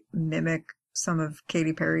maybe mimic some of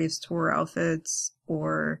Katy Perry's tour outfits,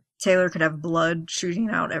 or Taylor could have blood shooting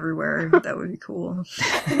out everywhere. That would be cool.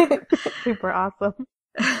 Super awesome.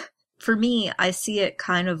 For me, I see it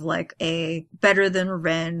kind of like a Better Than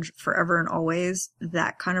Revenge, Forever and Always,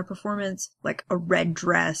 that kind of performance, like a red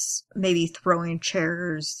dress, maybe throwing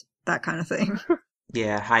chairs, that kind of thing.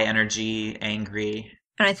 Yeah, high energy, angry.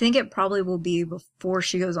 And I think it probably will be before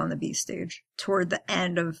she goes on the B stage, toward the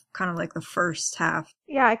end of kind of like the first half.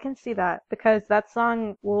 Yeah, I can see that, because that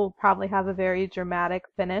song will probably have a very dramatic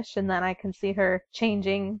finish, and then I can see her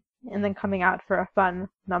changing and then coming out for a fun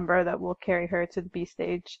number that will carry her to the B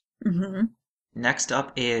stage. Mm-hmm. Next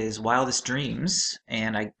up is Wildest Dreams,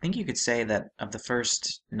 and I think you could say that of the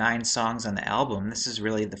first 9 songs on the album, this is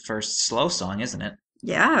really the first slow song, isn't it?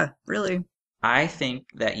 Yeah, really. I think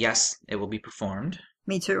that, yes, it will be performed.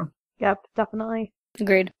 Me too. Yep, definitely.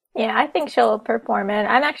 Agreed. Yeah, I think she'll perform it.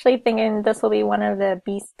 I'm actually thinking this will be one of the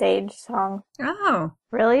B stage songs. Oh.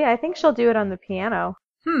 Really? I think she'll do it on the piano.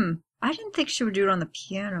 I didn't think she would do it on the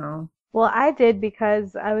piano. Well, I did,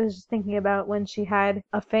 because I was just thinking about when she had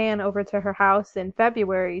a fan over to her house in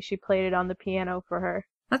February, she played it on the piano for her.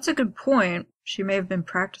 That's a good point. She may have been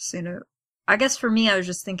practicing it. I guess for me, I was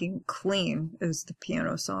just thinking Clean is the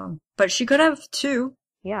piano song. But she could have 2.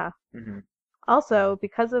 Yeah. Mm-hmm. Also,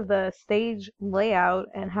 because of the stage layout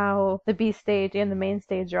and how the B stage and the main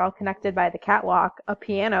stage are all connected by the catwalk, a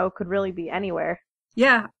piano could really be anywhere.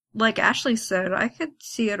 Yeah, like Ashley said, I could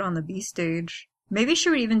see it on the B stage. Maybe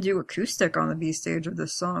she would even do acoustic on the B stage of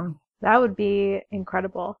this song. That would be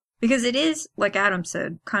incredible. Because it is, like Adam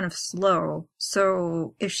said, kind of slow.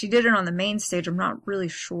 So if she did it on the main stage, I'm not really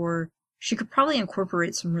sure. She could probably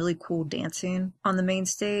incorporate some really cool dancing on the main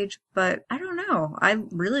stage, but I don't know. I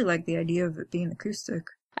really like the idea of it being acoustic.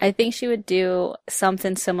 I think she would do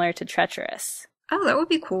something similar to Treacherous. Oh, that would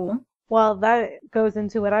be cool. Well, that goes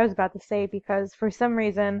into what I was about to say, because for some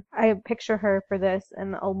reason I picture her for this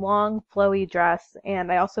in a long flowy dress,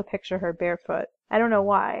 and I also picture her barefoot. I don't know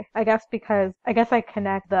why. I guess I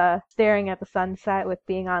connect the staring at the sunset with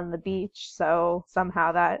being on the beach, so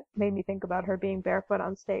somehow that made me think about her being barefoot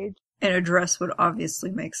on stage. And a dress would obviously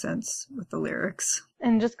make sense with the lyrics.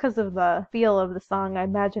 And just because of the feel of the song, I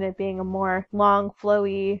imagine it being a more long,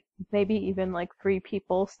 flowy, maybe even like Free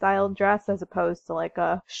People style dress as opposed to like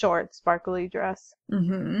a short, sparkly dress.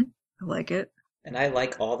 Mm-hmm. I like it. And I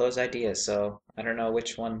like all those ideas, so I don't know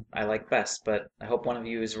which one I like best, but I hope one of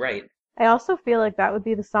you is right. I also feel like that would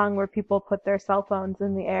be the song where people put their cell phones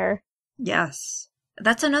in the air. Yes.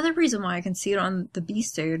 That's another reason why I can see it on the B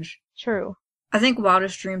stage. True. I think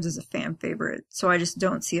Wildest Dreams is a fan favorite, so I just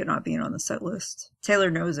don't see it not being on the set list. Taylor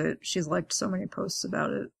knows it. She's liked so many posts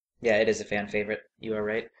about it. Yeah, it is a fan favorite. You are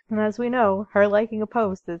right. And as we know, her liking a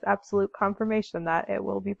post is absolute confirmation that it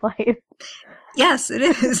will be played. Yes, it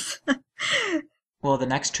is. Well, the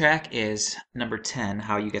next track is number 10,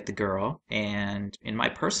 How You Get the Girl. And in my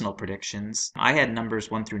personal predictions, I had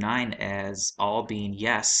numbers 1 through 9 as all being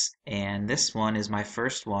yes. And this one is my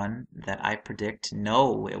first one that I predict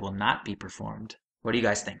no, it will not be performed. What do you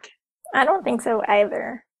guys think? I don't think so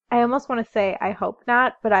either. I almost want to say I hope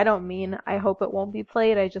not, but I don't mean I hope it won't be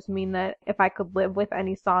played. I just mean that if I could live with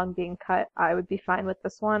any song being cut, I would be fine with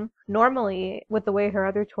this one. Normally, with the way her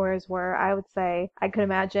other tours were, I would say I could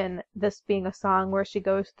imagine this being a song where she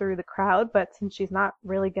goes through the crowd, but since she's not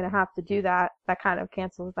really going to have to do that, that kind of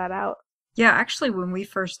cancels that out. Yeah, actually, when we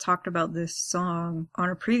first talked about this song on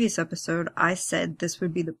a previous episode, I said this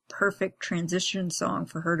would be the perfect transition song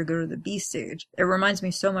for her to go to the B stage. It reminds me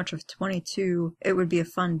so much of 22. It would be a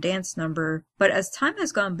fun dance number. But as time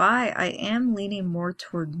has gone by, I am leaning more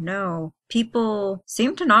toward no. People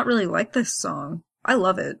seem to not really like this song. I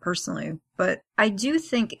love it, personally. But I do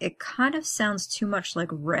think it kind of sounds too much like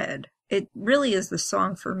Red. It really is the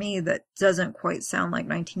song for me that doesn't quite sound like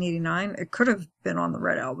 1989. It could have been on the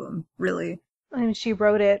Red album, really. And she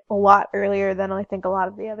wrote it a lot earlier than I think a lot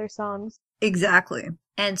of the other songs. Exactly.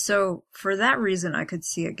 And so, for that reason, I could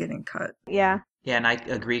see it getting cut. Yeah. Yeah, and I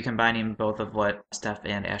agree combining both of what Steph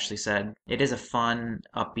and Ashley said. It is a fun,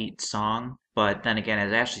 upbeat song, but then again,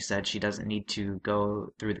 as Ashley said, she doesn't need to go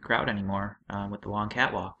through the crowd anymore with the long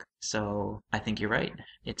catwalk. So I think you're right.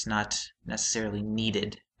 It's not necessarily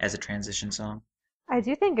needed as a transition song. I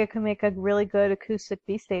do think it could make a really good acoustic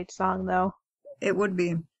B-stage song, though. It would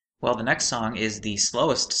be. Well, the next song is the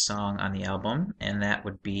slowest song on the album, and that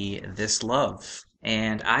would be This Love.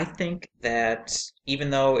 And I think that even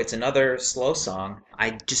though it's another slow song,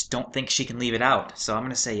 I just don't think she can leave it out. So I'm going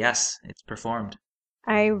to say yes, it's performed.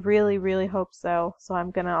 I really, really hope so. So I'm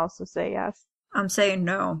going to also say yes. I'm saying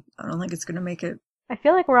no. I don't think it's going to make it. I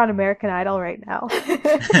feel like we're on American Idol right now.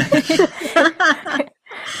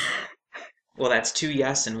 Well, that's 2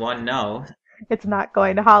 yes and 1 no. It's not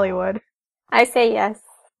going to Hollywood. I say yes.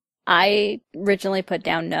 I originally put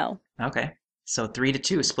down no. Okay, so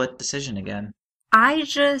 3-2, split decision again. I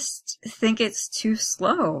just think it's too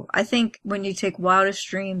slow. I think when you take Wildest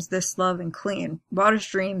Dreams, This Love, and Clean,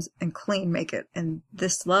 Wildest Dreams and Clean make it. And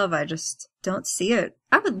This Love, I just don't see it.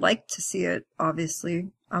 I would like to see it, obviously.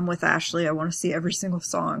 I'm with Ashley. I want to see every single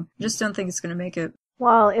song. I just don't think it's going to make it.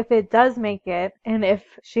 Well, if it does make it, and if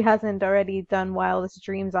she hasn't already done Wildest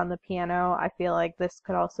Dreams on the piano, I feel like this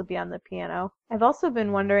could also be on the piano. I've also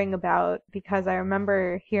been wondering about, because I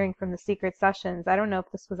remember hearing from the secret sessions, I don't know if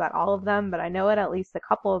this was at all of them, but I know at least a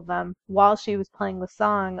couple of them, while she was playing the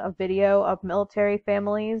song, a video of military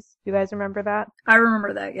families. Do you guys remember that? I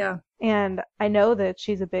remember that, yeah. And I know that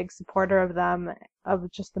she's a big supporter of them, of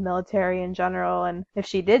just the military in general, and if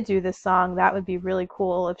she did do this song, that would be really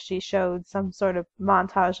cool if she showed some sort of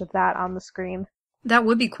montage of that on the screen. That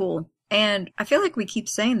would be cool. And I feel like we keep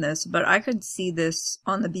saying this, but I could see this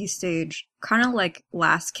on the B stage, kind of like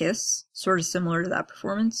Last Kiss, sort of similar to that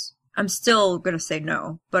performance. I'm still going to say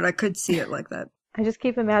no, but I could see it like that. I just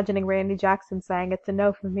keep imagining Randy Jackson saying, "It's a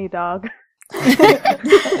no for me, dog."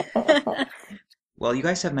 Well, you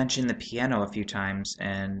guys have mentioned the piano a few times,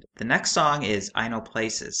 and the next song is I Know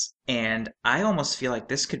Places. And I almost feel like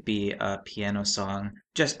this could be a piano song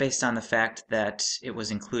just based on the fact that it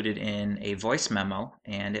was included in a voice memo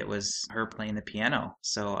and it was her playing the piano.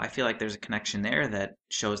 So I feel like there's a connection there that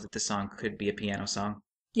shows that the song could be a piano song.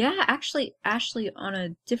 Yeah, actually, Ashley, on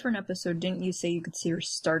a different episode, didn't you say you could see her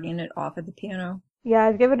starting it off at the piano? Yeah,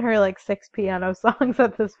 I've given her like 6 piano songs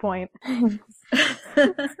at this point.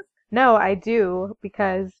 No, I do,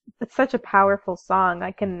 because it's such a powerful song.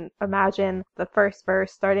 I can imagine the first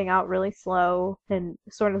verse starting out really slow and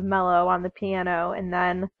sort of mellow on the piano, and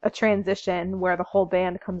then a transition where the whole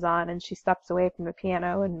band comes on and she steps away from the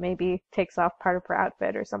piano and maybe takes off part of her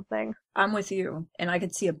outfit or something. I'm with you, and I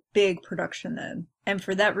could see a big production then. And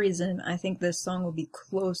for that reason, I think this song will be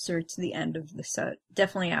closer to the end of the set.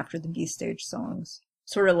 Definitely after the B stage songs.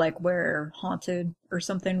 Sort of like where Haunted or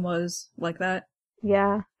something was, like that.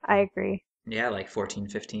 Yeah, I agree. Yeah, like 14,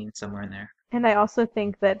 15, somewhere in there. And I also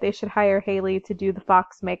think that they should hire Haley to do the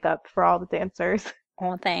fox makeup for all the dancers.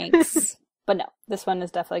 Oh, thanks. But no, this one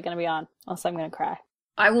is definitely going to be on, else I'm going to cry.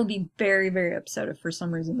 I will be very, very upset if for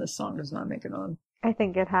some reason this song does not make it on. I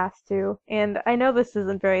think it has to. And I know this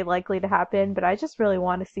isn't very likely to happen, but I just really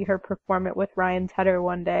want to see her perform it with Ryan Tedder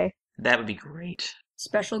one day. That would be great.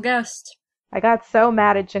 Special guest. I got so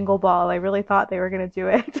mad at Jingle Ball, I really thought they were going to do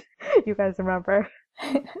it. You guys remember?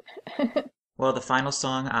 Well, the final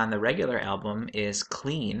song on the regular album is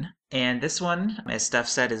Clean. And this one, as Steph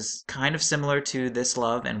said, is kind of similar to This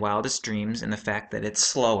Love and Wildest Dreams in the fact that it's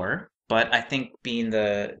slower. But I think being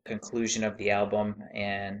the conclusion of the album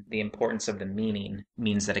and the importance of the meaning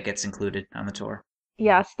means that it gets included on the tour.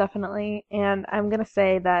 Yes, definitely. And I'm going to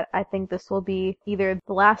say that I think this will be either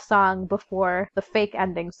the last song before the fake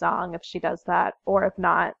ending song, if she does that, or if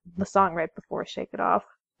not, the song right before Shake It Off.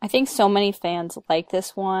 I think so many fans like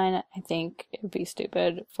this one. I think it would be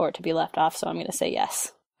stupid for it to be left off, so I'm going to say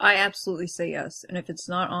yes. I absolutely say yes. And if it's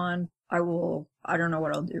not on, I don't know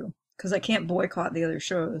what I'll do. Because I can't boycott the other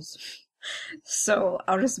shows. So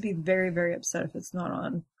I'll just be very, very upset if it's not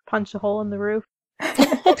on. Punch a hole in the roof.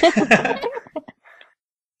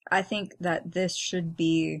 I think that this should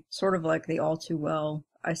be sort of like the All Too Well.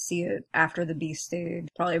 I see it after the B stage,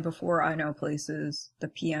 probably before I Know Places, the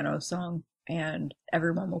piano song, and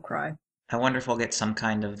everyone will cry. I wonder if we'll get some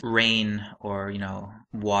kind of rain or,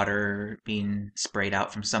 water being sprayed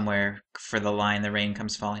out from somewhere for the line, the rain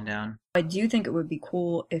comes falling down. I do think it would be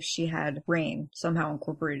cool if she had rain somehow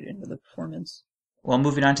incorporated into the performance. Well,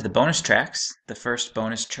 moving on to the bonus tracks. The first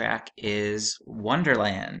bonus track is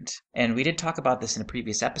Wonderland. And we did talk about this in a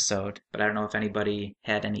previous episode, but I don't know if anybody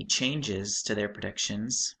had any changes to their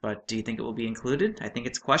predictions. But do you think it will be included? I think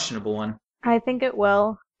it's a questionable one. I think it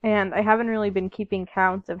will. And I haven't really been keeping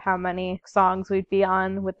count of how many songs we'd be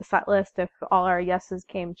on with the set list if all our yeses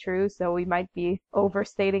came true, so we might be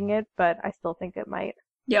overstating it, but I still think it might.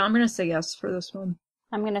 Yeah, I'm going to say yes for this one.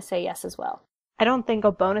 I'm going to say yes as well. I don't think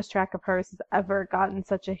a bonus track of hers has ever gotten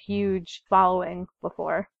such a huge following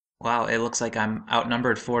before. Wow, it looks like I'm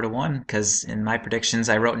outnumbered 4-1, because in my predictions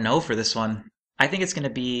I wrote no for this one. I think it's going to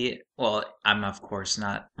be, well, I'm of course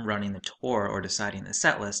not running the tour or deciding the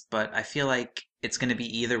set list, but I feel like it's going to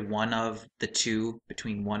be either one of the two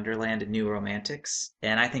between Wonderland and New Romantics,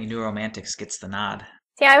 and I think New Romantics gets the nod.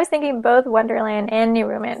 See, I was thinking both Wonderland and New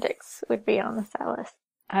Romantics would be on the set list.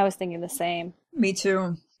 I was thinking the same. Me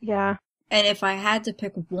too. Yeah. And if I had to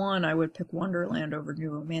pick one, I would pick Wonderland over New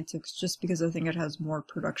Romantics, just because I think it has more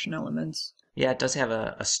production elements. Yeah, it does have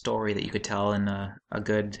a story that you could tell and a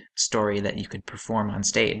good story that you could perform on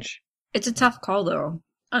stage. It's a tough call, though.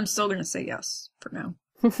 I'm still going to say yes for now.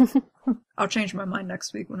 I'll change my mind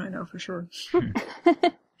next week when I know for sure.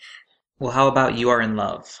 Well, how about You Are in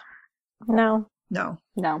Love? No. No.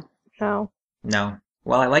 No. No. No.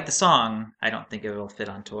 Well, I like the song. I don't think it will fit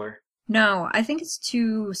on tour. No, I think it's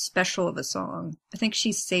too special of a song. I think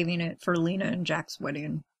she's saving it for Lena and Jack's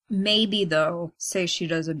wedding. Maybe, though, say she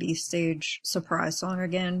does a B-stage surprise song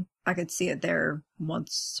again, I could see it there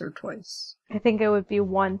once or twice. I think it would be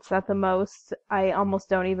once at the most. I almost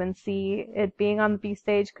don't even see it being on the B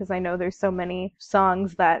stage because I know there's so many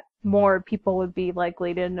songs that more people would be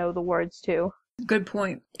likely to know the words to. Good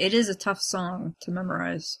point. It is a tough song to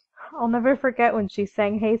memorize. I'll never forget when she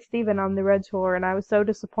sang Hey Stephen on the Red Tour, and I was so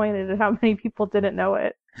disappointed at how many people didn't know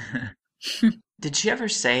it. Did she ever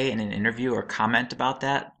say in an interview or comment about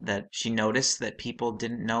that she noticed that people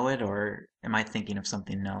didn't know it, or am I thinking of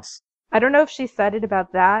something else? I don't know if she said it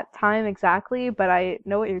about that time exactly, but I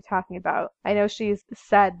know what you're talking about. I know she's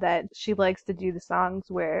said that she likes to do the songs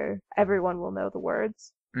where everyone will know the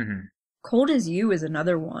words. Mm-hmm. Cold as You is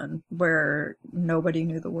another one where nobody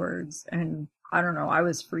knew the words, and I don't know. I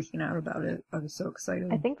was freaking out about it. I was so excited.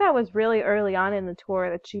 I think that was really early on in the tour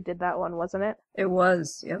that she did that one, wasn't it? It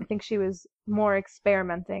was, yeah. I think she was more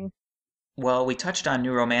experimenting. Well, we touched on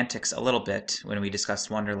New Romantics a little bit when we discussed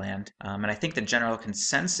Wonderland, and I think the general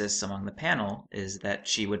consensus among the panel is that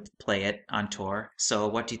she would play it on tour. So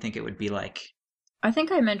what do you think it would be like? I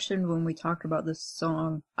think I mentioned when we talked about this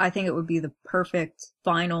song, I think it would be the perfect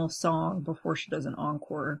final song before she does an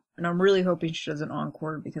encore. And I'm really hoping she does an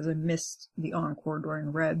encore because I missed the encore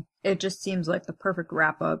during Red. It just seems like the perfect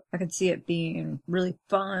wrap up. I could see it being really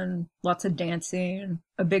fun, lots of dancing,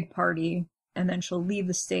 a big party. And then she'll leave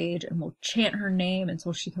the stage and we'll chant her name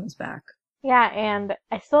until she comes back. Yeah, and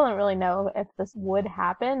I still don't really know if this would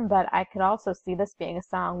happen, but I could also see this being a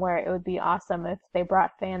song where it would be awesome if they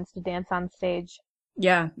brought fans to dance on stage.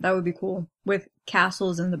 Yeah, that would be cool. With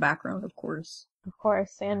castles in the background, of course. Of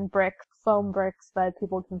course, and bricks, foam bricks that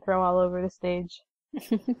people can throw all over the stage.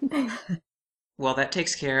 Well, that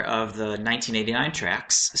takes care of the 1989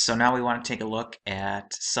 tracks, so now we want to take a look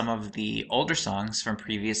at some of the older songs from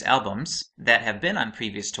previous albums that have been on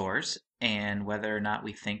previous tours, and whether or not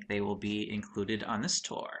we think they will be included on this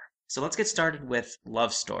tour. So let's get started with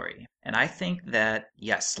Love Story. And I think that,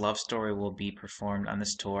 yes, Love Story will be performed on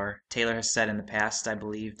this tour. Taylor has said in the past, I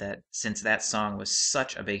believe, that since that song was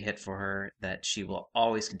such a big hit for her, that she will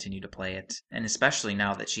always continue to play it. And especially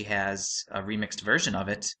now that she has a remixed version of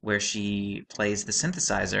it where she plays the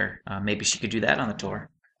synthesizer, maybe she could do that on the tour.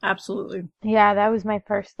 Absolutely. Yeah, that was my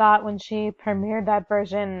first thought when she premiered that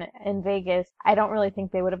version in Vegas. I don't really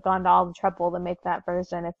think they would have gone to all the trouble to make that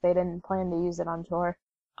version if they didn't plan to use it on tour.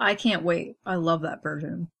 I can't wait. I love that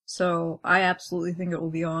version. So I absolutely think it will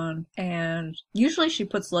be on. And usually she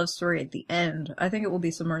puts Love Story at the end. I think it will be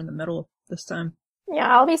somewhere in the middle this time. Yeah,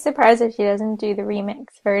 I'll be surprised if she doesn't do the remix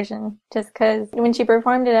version. Just because when she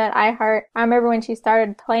performed it at iHeart, I remember when she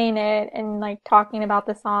started playing it and like talking about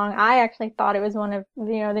the song, I actually thought it was one of,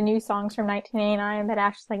 the new songs from 1989, but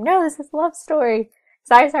Ash was like, no, this is Love Story.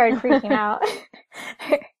 So I started freaking out.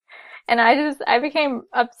 And I became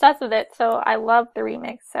obsessed with it, so I love the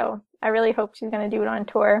remix, so I really hope she's going to do it on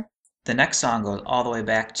tour. The next song goes all the way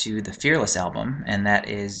back to the Fearless album, and that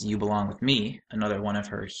is You Belong With Me, another one of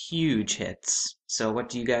her huge hits. So what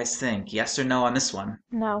do you guys think? Yes or no on this one?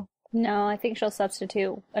 No. No, I think she'll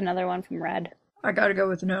substitute another one from Red. I gotta go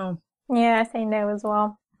with no. Yeah, I say no as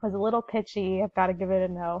well. It was a little pitchy. I've got to give it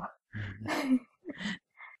a no.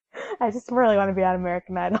 I just really want to be on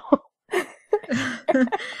American Idol.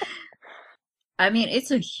 I mean, it's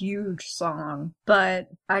a huge song, but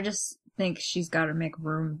I just think she's got to make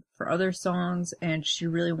room for other songs, and she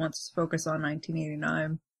really wants to focus on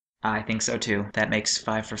 1989. I think so too. That makes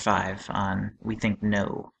 5 for 5 on We Think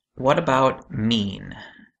No. What about Mean?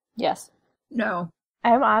 Yes. No.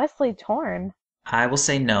 I'm honestly torn. I will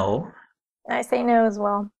say no. I say no as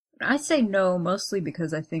well. I say no mostly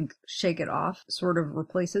because I think Shake It Off sort of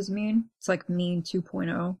replaces Mean. It's like Mean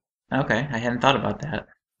 2.0. Okay, I hadn't thought about that.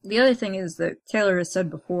 The other thing is that Taylor has said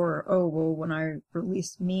before, oh, well, when I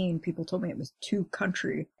released Mean, people told me it was too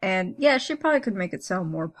country. And yeah, she probably could make it sound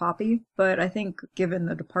more poppy, but I think given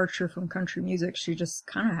the departure from country music, she just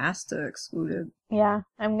kind of has to exclude it. Yeah,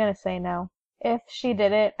 I'm going to say no. If she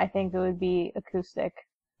did it, I think it would be acoustic.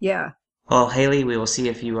 Yeah. Well, Haley, we will see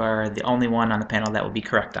if you are the only one on the panel that will be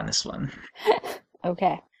correct on this one.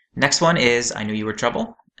 Okay. Next one is I Knew You Were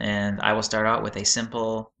Trouble, and I will start out with a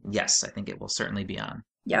simple yes. I think it will certainly be on.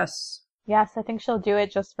 Yes. Yes, I think she'll do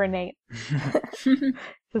it just for Nate. It's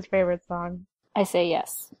his favorite song. I say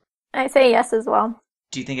yes. I say yes as well.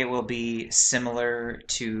 Do you think it will be similar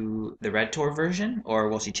to the Red Tour version, or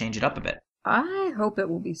will she change it up a bit? I hope it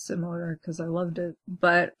will be similar because I loved it,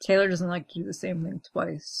 but Taylor doesn't like to do the same thing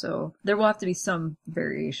twice, so there will have to be some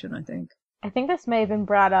variation, I think. I think this may have been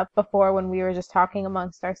brought up before when we were just talking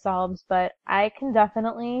amongst ourselves, but I can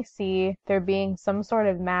definitely see there being some sort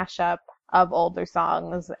of mashup of older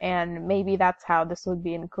songs, and maybe that's how this would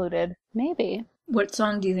be included. Maybe. What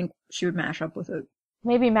song do you think she would mash up with it?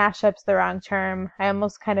 Maybe mashup's the wrong term. I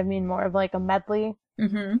almost kind of mean more of like a medley.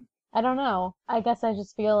 Mm-hmm. I don't know. I guess I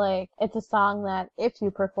just feel like it's a song that if you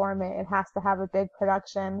perform it, it has to have a big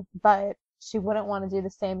production, but she wouldn't want to do the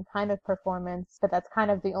same kind of performance, but that's kind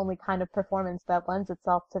of the only kind of performance that lends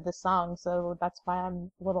itself to the song, so that's why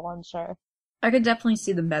I'm a little unsure. I could definitely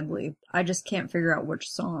see the medley. I just can't figure out which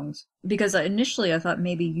songs. Because initially I thought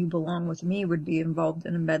maybe You Belong With Me would be involved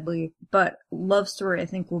in a medley, but Love Story I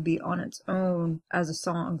think will be on its own as a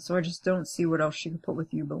song, so I just don't see what else she could put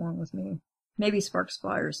with You Belong With Me. Maybe Sparks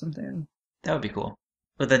Fly or something. That would be cool.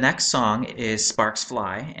 Well, the next song is Sparks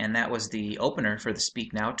Fly, and that was the opener for the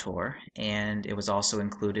Speak Now tour, and it was also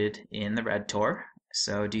included in the Red tour.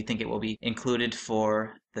 So do you think it will be included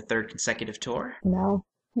for the third consecutive tour? No.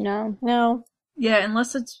 No. No. Yeah,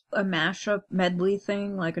 unless it's a mashup medley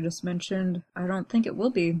thing, like I just mentioned, I don't think it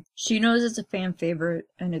will be. She knows it's a fan favorite,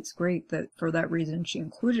 and it's great that for that reason she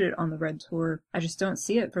included it on the Red tour. I just don't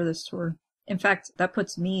see it for this tour. In fact, that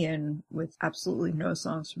puts me in with absolutely no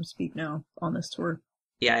songs from Speak Now on this tour.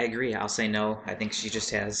 Yeah, I agree. I'll say no. I think she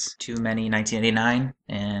just has too many 1989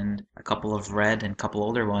 and a couple of Red and a couple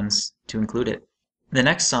older ones to include it. The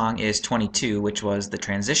next song is 22, which was the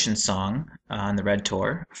transition song on the Red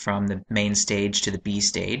tour from the main stage to the B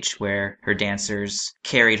stage, where her dancers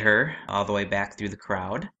carried her all the way back through the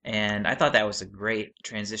crowd. And I thought that was a great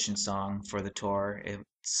transition song for the tour. It's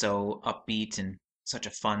so upbeat and such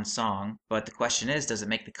a fun song. But the question is, does it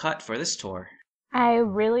make the cut for this tour? I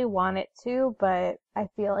really want it to, but I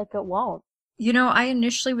feel like it won't. You know, I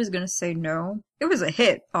initially was going to say no. It was a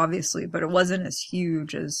hit, obviously, but it wasn't as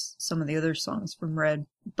huge as some of the other songs from Red.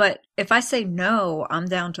 But if I say no, I'm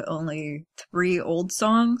down to only 3 old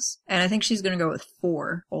songs, and I think she's going to go with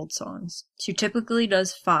 4 old songs. She typically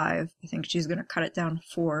does 5. I think she's going to cut it down to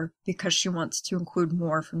 4 because she wants to include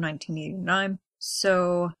more from 1989.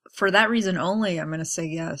 So for that reason only, I'm going to say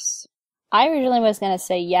yes. I originally was going to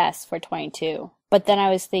say yes for 22. But then I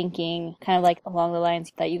was thinking, kind of like along the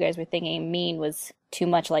lines that you guys were thinking, Mean was too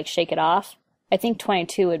much like Shake It Off. I think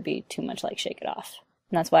 22 would be too much like Shake It Off.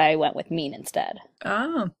 And that's why I went with Mean instead.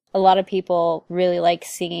 Oh. A lot of people really like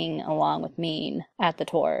singing along with Mean at the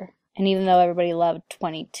tour. And even though everybody loved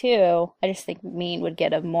 22, I just think Mean would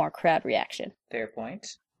get a more crowd reaction. Fair point.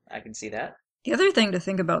 I can see that. The other thing to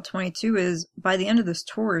think about 22 is by the end of this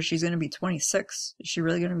tour, she's going to be 26. Is she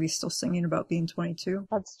really going to be still singing about being 22?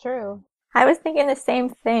 That's true. I was thinking the same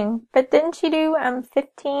thing, but didn't she do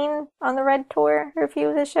 15 on the Red tour for a few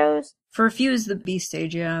of the shows? For a few is the B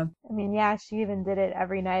stage, yeah. I mean, yeah, she even did it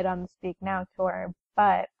every night on the Speak Now tour,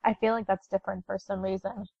 but I feel like that's different for some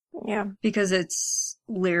reason. Yeah, Because it's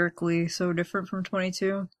lyrically so different from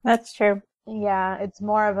 22. that's true. Yeah, it's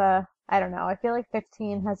more of a, I don't know, I feel like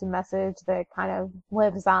 15 has a message that kind of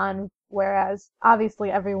lives on, whereas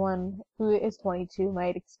obviously everyone who is 22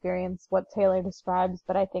 might experience what Taylor describes,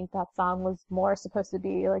 but I think that song was more supposed to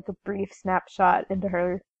be like a brief snapshot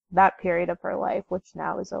into that period of her life, which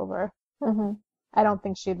now is over. Mm-hmm. I don't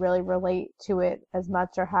think she'd really relate to it as much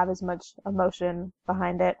or have as much emotion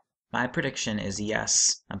behind it. My prediction is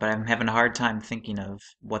yes, but I'm having a hard time thinking of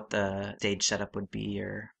what the stage setup would be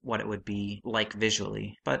or what it would be like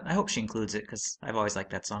visually. But I hope she includes it because I've always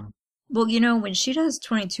liked that song. Well, you know, when she does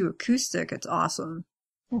 22 acoustic, it's awesome.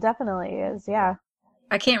 It definitely is, yeah.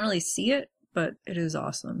 I can't really see it, but it is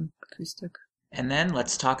awesome acoustic. And then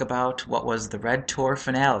let's talk about what was the Red Tour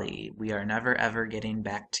finale. We are never ever getting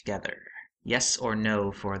back together. Yes or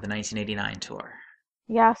no for the 1989 tour?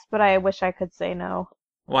 Yes, but I wish I could say no.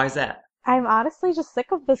 Why is that? I'm honestly just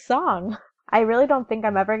sick of the song. I really don't think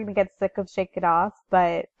I'm ever going to get sick of Shake It Off,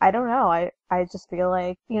 but I don't know. I just feel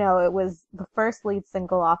like, it was the first lead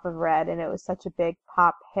single off of Red, and it was such a big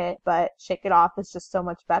pop hit, but Shake It Off is just so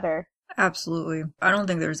much better. Absolutely. I don't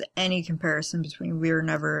think there's any comparison between We Are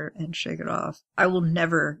Never and Shake It Off. I will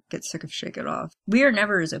never get sick of Shake It Off. We Are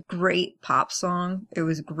Never is a great pop song. It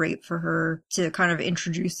was great for her to kind of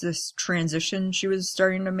introduce this transition she was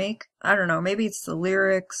starting to make. I don't know, maybe it's the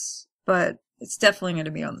lyrics, but it's definitely going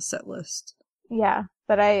to be on the set list. Yeah,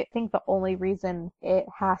 but I think the only reason it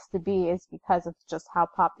has to be is because of just how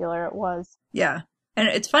popular it was. Yeah. And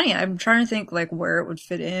it's funny, I'm trying to think like where it would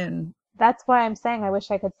fit in. That's why I'm saying I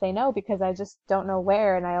wish I could say no, because I just don't know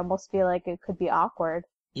where, and I almost feel like it could be awkward.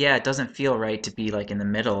 Yeah, it doesn't feel right to be like in the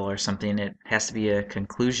middle or something. It has to be a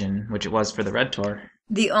conclusion, which it was for the Red Tour.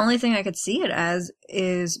 The only thing I could see it as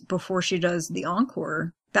is before she does the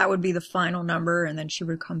encore. That would be the final number, and then she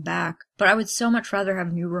would come back. But I would so much rather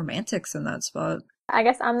have New Romantics in that spot. I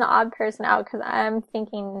guess I'm the odd person out because I'm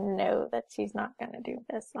thinking no, that she's not going to do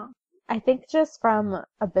this song. I think just from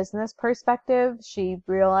a business perspective, she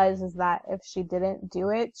realizes that if she didn't do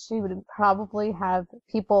it, she would probably have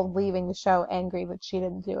people leaving the show angry that she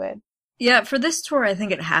didn't do it. Yeah, for this tour, I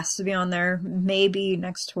think it has to be on there. Maybe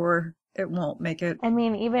next tour it won't make it. I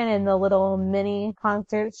mean, even in the little mini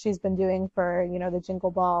concerts she's been doing for, the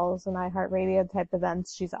Jingle Balls and iHeartRadio type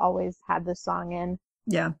events, she's always had this song in.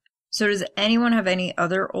 Yeah. So does anyone have any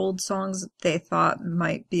other old songs they thought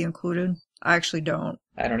might be included? I actually don't.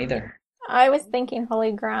 I don't either. I was thinking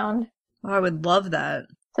Holy Ground. I would love that.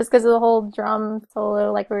 Just because of the whole drum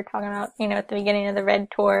solo, like we were talking about, at the beginning of the Red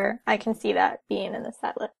Tour, I can see that being in the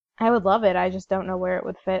set list. I would love it. I just don't know where it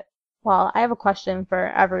would fit. Well, I have a question for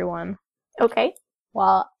everyone. Okay.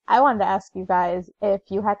 Well, I wanted to ask you guys if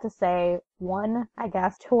you had to say one, I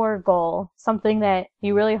guess, tour goal, something that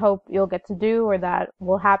you really hope you'll get to do or that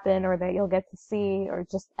will happen or that you'll get to see or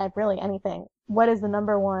just really anything. What is the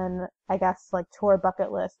number one, I guess, like tour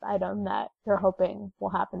bucket list item that you're hoping will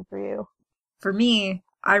happen for you? For me,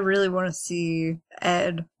 I really want to see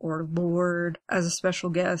Ed or Lord as a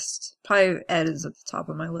special guest. Probably Ed is at the top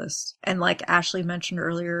of my list. And like Ashley mentioned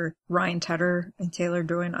earlier, Ryan Tedder and Taylor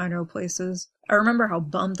doing I Know Places. I remember how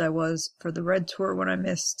bummed I was for the Red Tour when I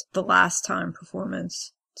missed the last time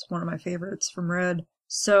performance. It's one of my favorites from Red.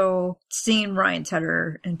 So seeing Ryan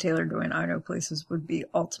Tedder and Taylor doing I Know Places would be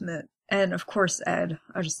ultimate. And of course Ed.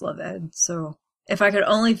 I just love Ed. So if I could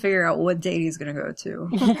only figure out what date he's going to go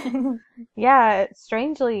to. Yeah,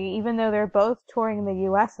 strangely, even though they're both touring in the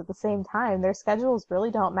US at the same time, their schedules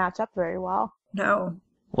really don't match up very well. No.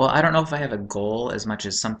 Well, I don't know if I have a goal as much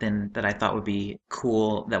as something that I thought would be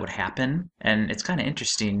cool that would happen. And it's kind of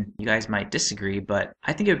interesting. You guys might disagree, but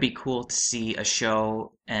I think it would be cool to see a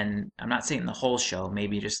show, and I'm not saying the whole show,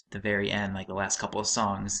 maybe just the very end, like the last couple of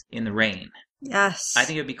songs, in the rain. Yes. I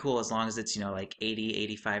think it would be cool as long as it's, like 80,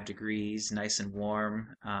 85 degrees, nice and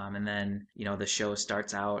warm. And then, the show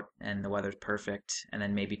starts out and the weather's perfect. And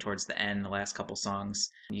then maybe towards the end, the last couple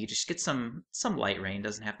songs, you just get some light rain.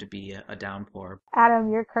 Doesn't have to be a downpour.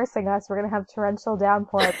 Adam, you're cursing us. We're going to have torrential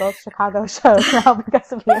downpour at both Chicago shows now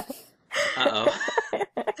because of you. Uh-oh.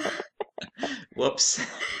 Whoops.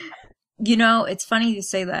 It's funny you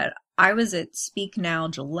say that. I was at Speak Now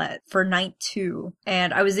Gillette for night 2,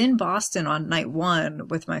 and I was in Boston on night 1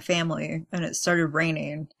 with my family, and it started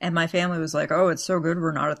raining, and my family was like, oh, it's so good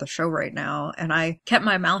we're not at the show right now, and I kept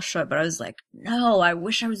my mouth shut, but I was like, no, I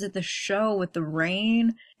wish I was at the show with the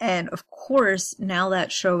rain, and of course, now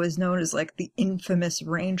that show is known as like the infamous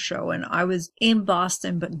rain show, and I was in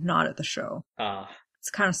Boston, but not at the show. It's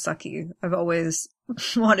kind of sucky. I've always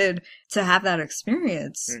wanted to have that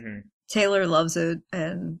experience. Mm-hmm. Taylor loves it,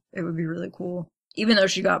 and it would be really cool. Even though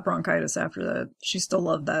she got bronchitis after that, she still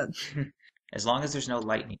loved that. As long as there's no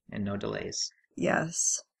lightning and no delays.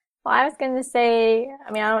 Yes. Well, I was going to say,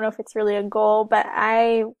 I don't know if it's really a goal, but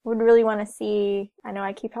I would really want to see, I know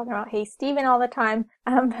I keep talking about Hey Stephen all the time,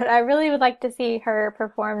 but I really would like to see her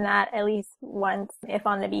perform that at least once, if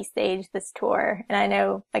on the B stage this tour. And I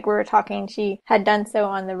know, like we were talking, she had done so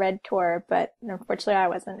on the Red Tour, but unfortunately I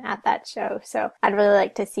wasn't at that show. So I'd really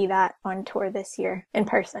like to see that on tour this year in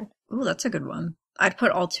person. Ooh, that's a good one. I'd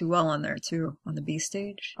put All Too Well on there too, on the B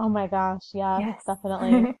stage. Oh my gosh, yeah, Yes.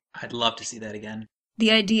 Definitely. I'd love to see that again.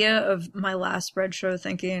 The idea of my last Red show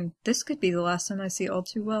thinking, this could be the last time I see All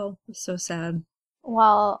Too Well was so sad.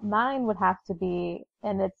 Well, mine would have to be,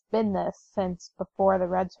 and it's been this since before the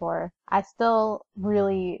Red Tour, I still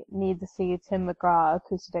really need to see Tim McGraw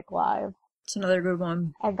acoustic live. It's another good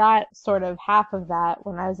one. I got sort of half of that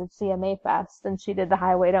when I was at CMA Fest, and she did the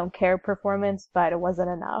Highway Don't Care performance, but it wasn't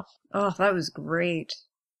enough. Oh, that was great.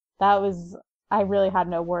 I really had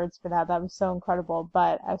no words for that. That was so incredible,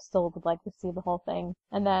 but I still would like to see the whole thing.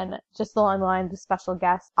 And then just along the lines of special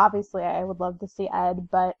guests, obviously I would love to see Ed,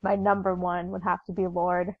 but my number one would have to be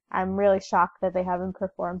Lord. I'm really shocked that they haven't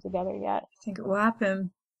performed together yet. I think it will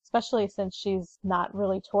happen. Especially since she's not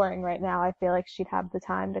really touring right now. I feel like she'd have the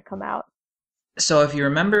time to come out. So if you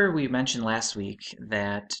remember, we mentioned last week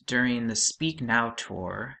that during the Speak Now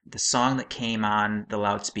tour, the song that came on the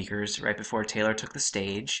loudspeakers right before Taylor took the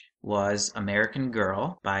stage was American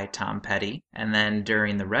Girl by Tom Petty. And then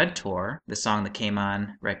during the Red tour, the song that came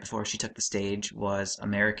on right before she took the stage was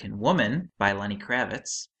American Woman by Lenny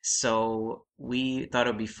Kravitz. So we thought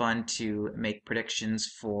it would be fun to make predictions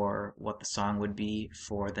for what the song would be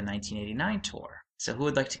for the 1989 tour. So who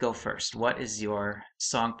would like to go first? What is your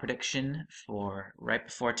song prediction for right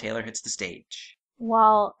before Taylor hits the stage?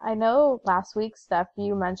 Well, I know last week, Steph,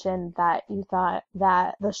 you mentioned that you thought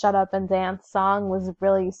that the Shut Up and Dance song was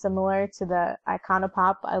really similar to the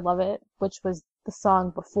Iconopop, I Love It, which was the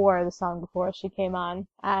song before she came on.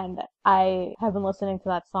 And I have been listening to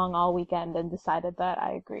that song all weekend and decided that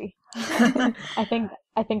I agree.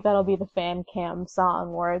 I think that'll be the fan cam song,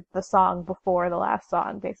 or the song before the last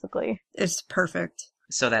song, basically. It's perfect.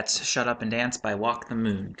 So that's Shut Up and Dance by Walk the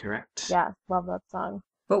Moon, correct? Yeah, love that song.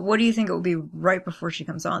 But what do you think it will be right before she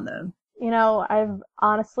comes on then?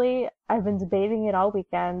 I've been debating it all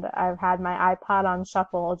weekend. I've had my iPod on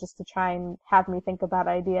shuffle just to try and have me think about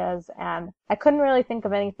ideas, and I couldn't really think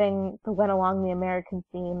of anything that went along the American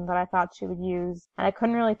theme that I thought she would use, and I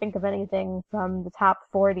couldn't really think of anything from the top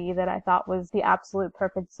 40 that I thought was the absolute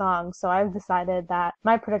perfect song, so I've decided that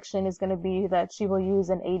my prediction is going to be that she will use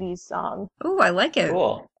an 80s song. Ooh, I like it.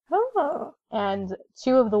 Cool. Oh. And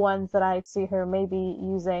two of the ones that I see her maybe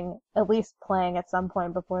using, at least playing at some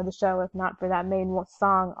point before the show, if not for that main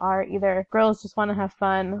song, are either Girls Just Want to Have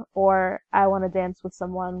Fun or I Want to Dance with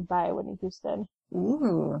Someone by Whitney Houston.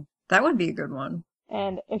 Ooh, that would be a good one.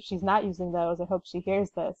 And if she's not using those, I hope she hears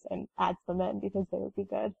this and adds them in because they would be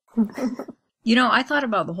good. You know, I thought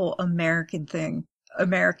about the whole American thing.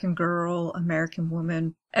 American Girl, American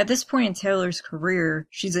Woman. At this point in Taylor's career,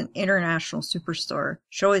 she's an international superstar.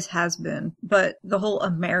 She always has been. But the whole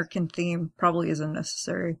American theme probably isn't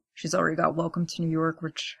necessary. She's already got Welcome to New York,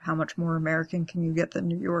 which how much more American can you get than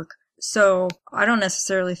New York? So I don't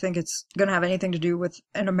necessarily think it's going to have anything to do with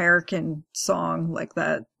an American song like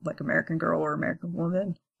that, like American Girl or American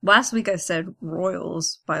Woman. Last week I said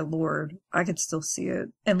Royals by Lorde. I could still see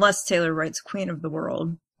it. Unless Taylor writes Queen of the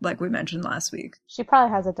World, like we mentioned last week. She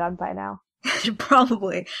probably has it done by now.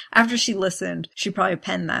 Probably. After she listened, she probably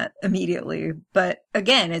penned that immediately. But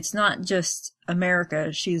again, it's not just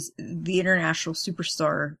America. She's the international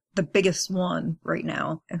superstar, the biggest one right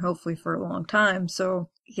now, and hopefully for a long time. So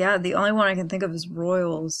yeah, the only one I can think of is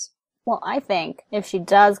Royals. Well, I think if she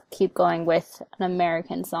does keep going with an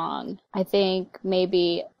American song, I think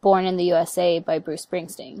maybe Born in the USA by Bruce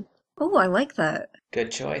Springsteen. Oh, I like that. Good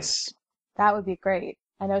choice. That would be great.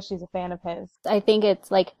 I know she's a fan of his. I think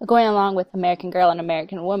it's like going along with American Girl and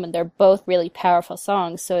American Woman. They're both really powerful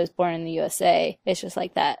songs. So is Born in the USA. It's just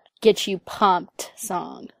like that get you pumped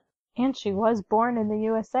song. And she was born in the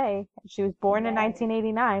USA. She was born in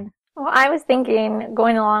 1989. Well, I was thinking,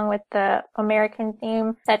 going along with the American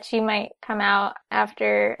theme, that she might come out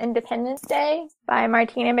after Independence Day by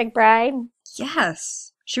Martina McBride.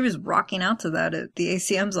 Yes. She was rocking out to that at the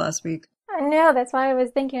ACMs last week. I know, that's why I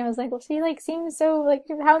was thinking. I was like, well, she seems so,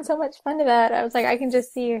 having so much fun to that. I was like, I can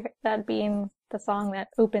just see that being the song that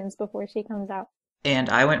opens before she comes out. And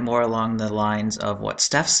I went more along the lines of what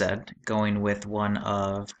Steph said, going with one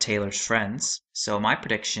of Taylor's friends. So my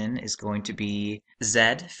prediction is going to be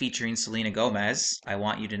Zed featuring Selena Gomez, I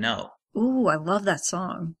Want You to Know. Ooh, I love that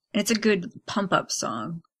song. And it's a good pump-up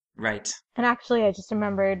song. Right. And actually, I just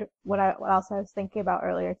remembered what else I was thinking about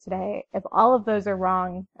earlier today. If all of those are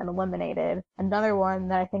wrong and eliminated, another one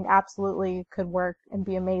that I think absolutely could work and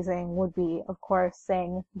be amazing would be, of course,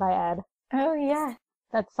 Sing by Ed. Oh, yeah.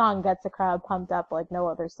 That song gets a crowd pumped up like no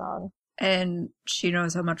other song. And she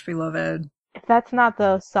knows how much we love Ed. If that's not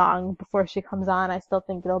the song before she comes on, I still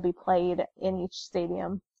think it'll be played in each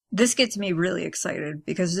stadium. This gets me really excited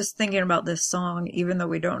because just thinking about this song, even though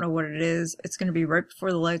we don't know what it is, it's going to be right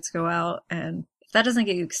before the lights go out. And if that doesn't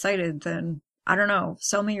get you excited, then I don't know.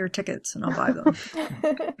 Sell me your tickets and I'll buy them.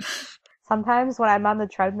 Sometimes when I'm on the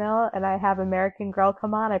treadmill and I have American Girl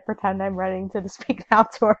come on, I pretend I'm running to the Speak Now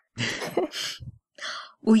tour.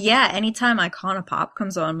 Well, yeah, anytime Icona Pop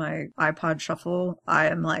comes on my iPod Shuffle, I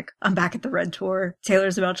am like, I'm back at the Red Tour.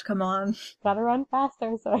 Taylor's about to come on. Gotta run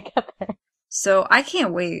faster so I get there. So I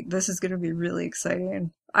can't wait. This is going to be really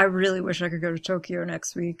exciting. I really wish I could go to Tokyo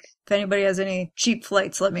next week. If anybody has any cheap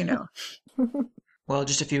flights, let me know. Well,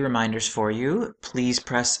 just a few reminders for you. Please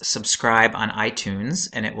press subscribe on iTunes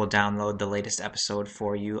and it will download the latest episode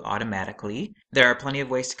for you automatically. There are plenty of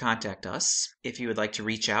ways to contact us. If you would like to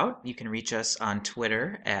reach out, you can reach us on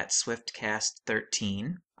Twitter at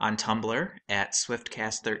Swiftcast13, on Tumblr at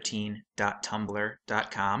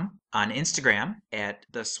swiftcast13.tumblr.com, on Instagram at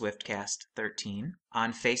theswiftcast13,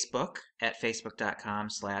 on Facebook at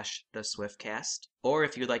facebook.com/theswiftcast, or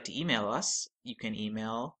if you'd like to email us, you can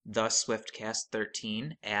email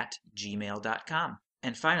theswiftcast13@gmail.com.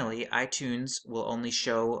 And finally, iTunes will only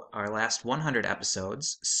show our last 100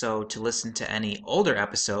 episodes, so to listen to any older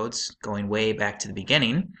episodes, going way back to the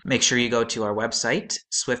beginning, make sure you go to our website,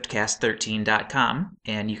 swiftcast13.com,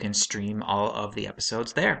 and you can stream all of the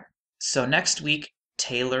episodes there. So next week,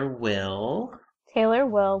 Taylor will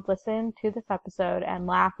listen to this episode and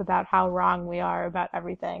laugh about how wrong we are about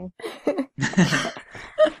everything.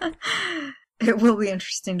 It will be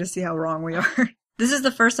interesting to see how wrong we are. This is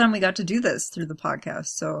the first time we got to do this through the podcast,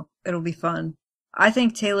 so it'll be fun. I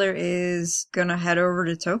think Taylor is gonna head over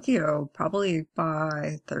to Tokyo probably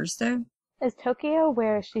by Thursday. Is Tokyo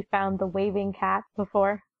where she found the waving cat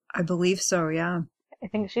before? I believe so, yeah. I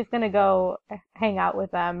think she's gonna go hang out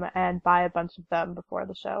with them and buy a bunch of them before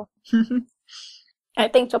the show. I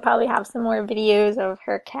think she'll probably have some more videos of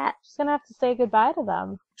her cat. She's gonna have to say goodbye to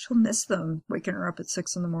them. She'll miss them, waking her up at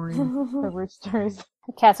 6 in the morning. The roosters.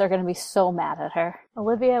 The cats are going to be so mad at her.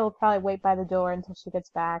 Olivia will probably wait by the door until she gets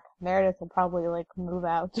back. Meredith will probably, move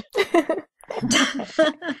out.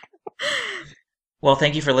 Well,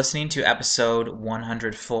 thank you for listening to episode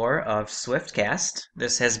 104 of Swiftcast.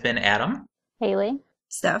 This has been Adam. Haley?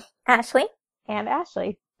 Steph? Ashley? And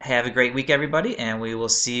Ashley. Have a great week, everybody, and we will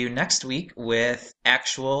see you next week with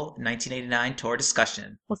actual 1989 tour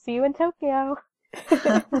discussion. We'll see you in Tokyo.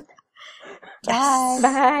 Bye. Bye.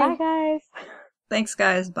 Bye, guys. Thanks,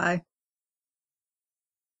 guys. Bye.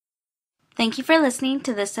 Thank you for listening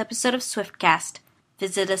to this episode of Swiftcast.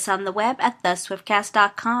 Visit us on the web at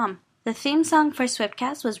theswiftcast.com. The theme song for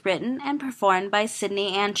Swiftcast was written and performed by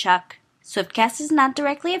Sydney and Chuck. Swiftcast is not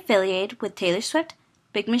directly affiliated with Taylor Swift,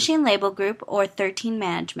 Big Machine Label Group, or 13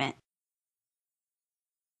 Management.